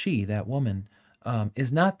not she, that woman,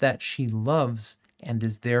 is not that she loves and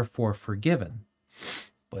is therefore forgiven,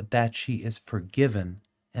 but that she is forgiven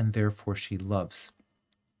and therefore she loves.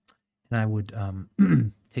 And I would,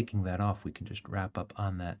 taking that off, we can just wrap up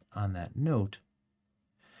on that note.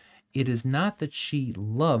 It is not that she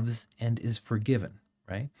loves and is forgiven,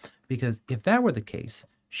 right? Because if that were the case,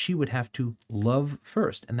 she would have to love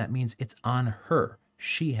first, and that means it's on her.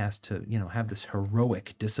 She has to, have this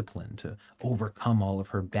heroic discipline to overcome all of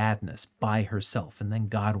her badness by herself, and then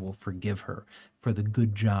God will forgive her for the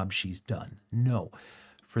good job she's done. No.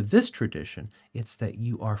 For this tradition, it's that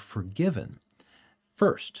you are forgiven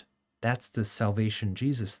first. That's the salvation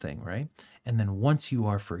Jesus thing, right? And then once you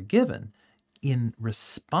are forgiven, in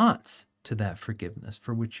response to that forgiveness,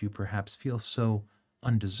 for which you perhaps feel so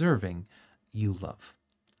undeserving, you love.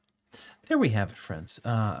 There we have it, friends.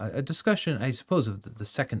 A discussion, I suppose, of the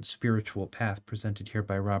second spiritual path presented here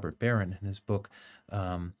by Robert Barron in his book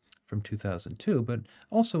from 2002, but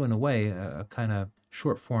also in a way a kind of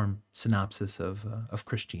short-form synopsis of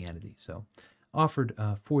Christianity. So offered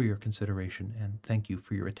for your consideration, and thank you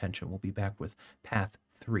for your attention. We'll be back with Path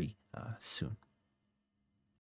 3 soon.